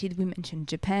got deleted, we mentioned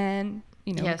Japan.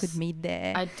 We could meet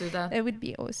there. I'd do that. That would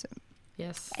be awesome.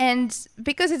 Yes. And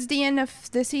because it's the end of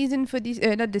the season for this,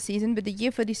 not the season, but the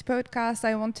year for this podcast,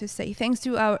 I want to say thanks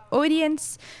to our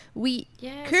audience. We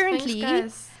currently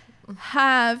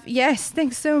have,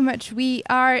 thanks so much. We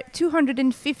are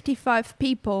 255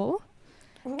 people,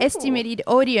 estimated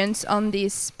audience on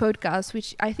this podcast,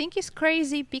 which I think is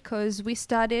crazy, because we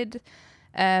started,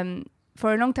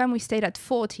 for a long time, we stayed at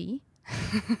 40.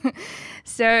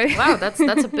 So wow, that's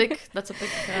a big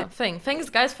thing. Thanks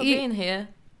guys for being here.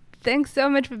 Thanks so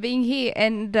much for being here.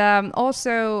 And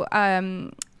also,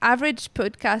 average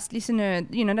podcast listener,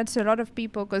 that's a lot of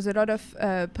people, because a lot of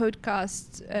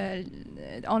podcasts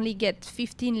only get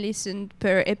 15 listens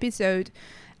per episode.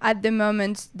 At the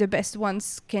moment, the best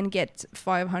ones can get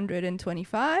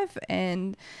 525,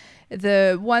 and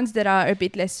the ones that are a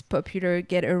bit less popular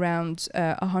get around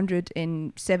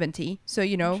 170. So,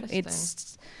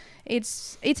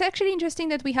 it's actually interesting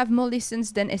that we have more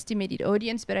listens than estimated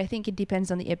audience, but I think it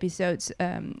depends on the episodes,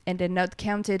 and they're not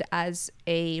counted as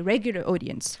a regular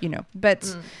audience,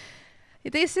 But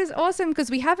this is awesome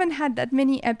because we haven't had that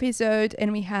many episodes,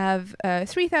 and we have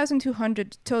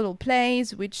 3,200 total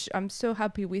plays, which I'm so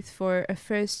happy with for a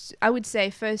first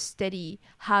steady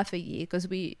half a year, because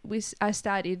I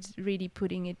started really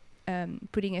putting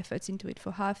efforts into it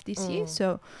for half this year.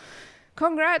 So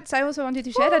congrats. I also wanted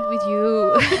to share that with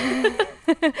you.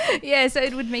 Yeah, so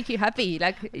it would make you happy.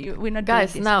 Like, we're not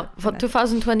guys doing this now for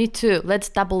 2022. Let's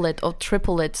double it or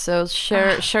triple it. So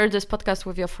share this podcast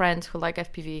with your friends who like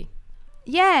FPV.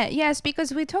 Yes,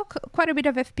 because we talk quite a bit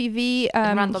of FPV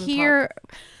here.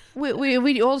 Talk.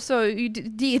 We also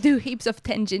do heaps of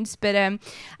tangents, but I'm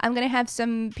going to have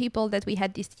some people that we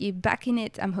had this year back in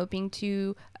it. I'm hoping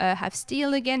to have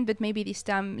Steele again, but maybe this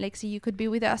time, Lexi, you could be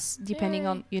with us, depending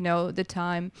on, the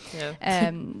time,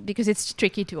 because it's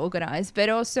tricky to organize. But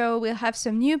also we'll have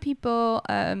some new people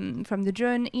from the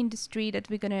drone industry that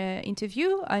we're going to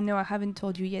interview. I know I haven't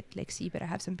told you yet, Lexi, but I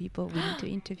have some people we need to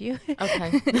interview.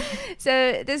 Okay.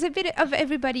 So there's a bit of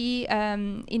everybody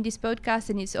in this podcast,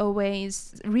 and it's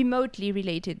always remotely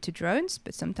related to drones,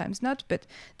 but sometimes not. But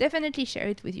definitely share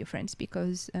it with your friends,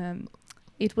 because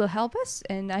it will help us,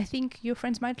 and I think your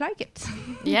friends might like it.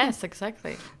 Yes,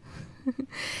 exactly.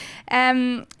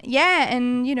 And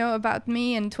about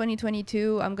me and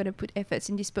 2022, I'm going to put efforts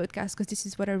in this podcast because this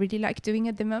is what I really like doing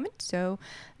at the moment. So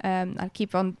I'll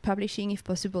keep on publishing, if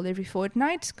possible, every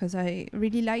fortnight, because I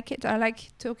really like it. I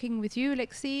like talking with you,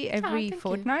 Lexi, every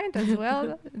fortnight as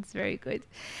well. It's very good.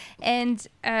 And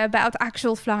about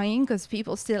actual flying, because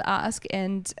people still ask,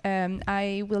 and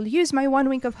I will use my 1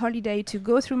 week of holiday to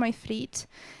go through my fleet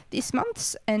this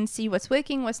month and see what's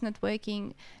working, what's not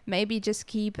working. Maybe just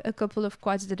keep a couple of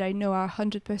quads that I know are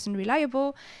 100%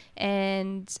 reliable,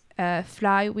 and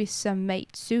fly with some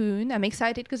mates soon. I'm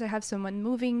excited because I have someone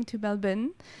moving to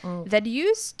Melbourne that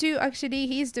used to, actually,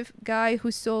 he's the guy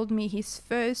who sold me his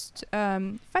first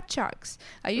Fat Sharks.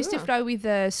 I used to fly with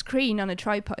a screen on a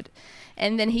tripod,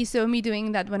 and then he saw me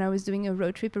doing that when I was doing a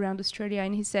road trip around Australia,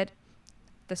 and he said,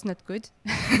 "That's not good.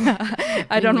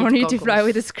 I don't want you to fly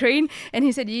with a screen." And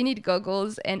he said, "You need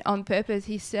goggles." And on purpose,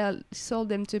 he sold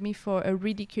them to me for a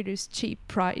ridiculous cheap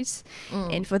price.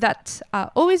 And for that,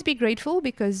 I'll always be grateful,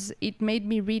 because it made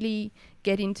me really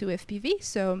get into FPV.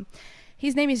 So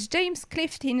his name is James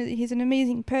Clift. He's an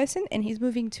amazing person, and he's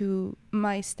moving to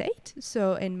my state,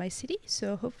 and my city.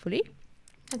 So hopefully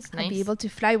I'll be able to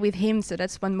fly with him. So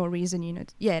that's one more reason,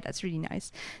 that's really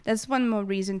nice. That's one more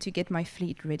reason to get my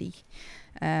fleet ready.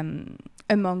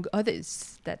 Among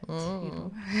others that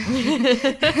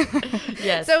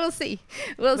Yes. So we'll see.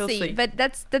 We'll see. But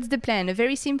that's the plan. A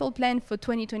very simple plan for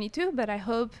 2022, but I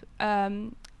hope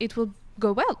it will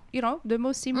go well. The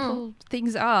more simple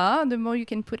things are, the more you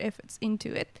can put efforts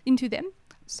into them.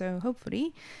 So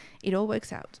hopefully it all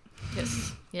works out.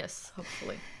 Yes,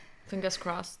 hopefully. Fingers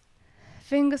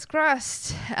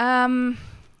crossed.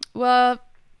 Well,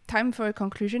 time for a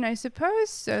conclusion, I suppose.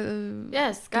 So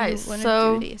yes, guys,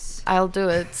 I'll do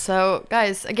it. So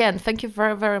guys, again, thank you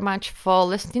very, very much for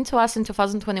listening to us in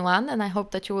 2021, and I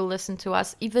hope that you will listen to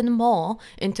us even more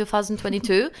in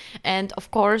 2022. And of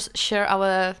course, share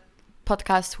our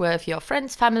podcast with your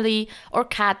friends, family, or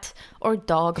cat or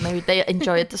dog. Maybe they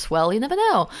enjoy it as well. You never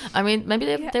know. I mean, maybe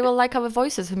they will like our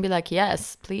voices and be like,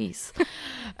 yes, please.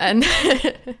 And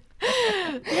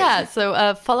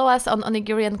so follow us on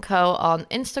Onigiri & Co. on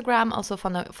Instagram. Also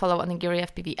follow Onigiri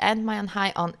FPV and Mayan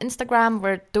High on Instagram.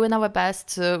 We're doing our best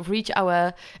to reach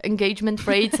our engagement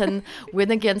rates and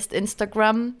win against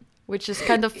Instagram, which is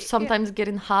kind of sometimes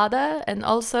getting harder. And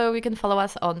also you can follow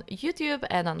us on YouTube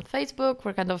and on Facebook.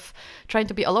 We're kind of trying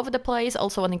to be all over the place.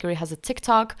 Also, Onigiri has a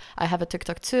TikTok. I have a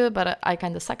TikTok too, but I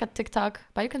kind of suck at TikTok.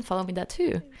 But you can follow me there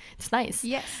too. It's nice.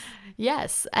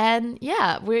 Yes. And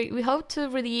we hope to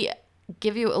really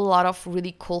give you a lot of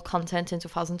really cool content in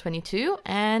 2022.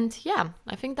 And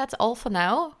I think that's all for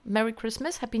now. Merry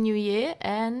Christmas, Happy New Year,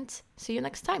 and see you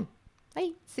next time.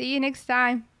 Bye. See you next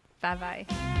time.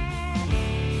 Bye-bye.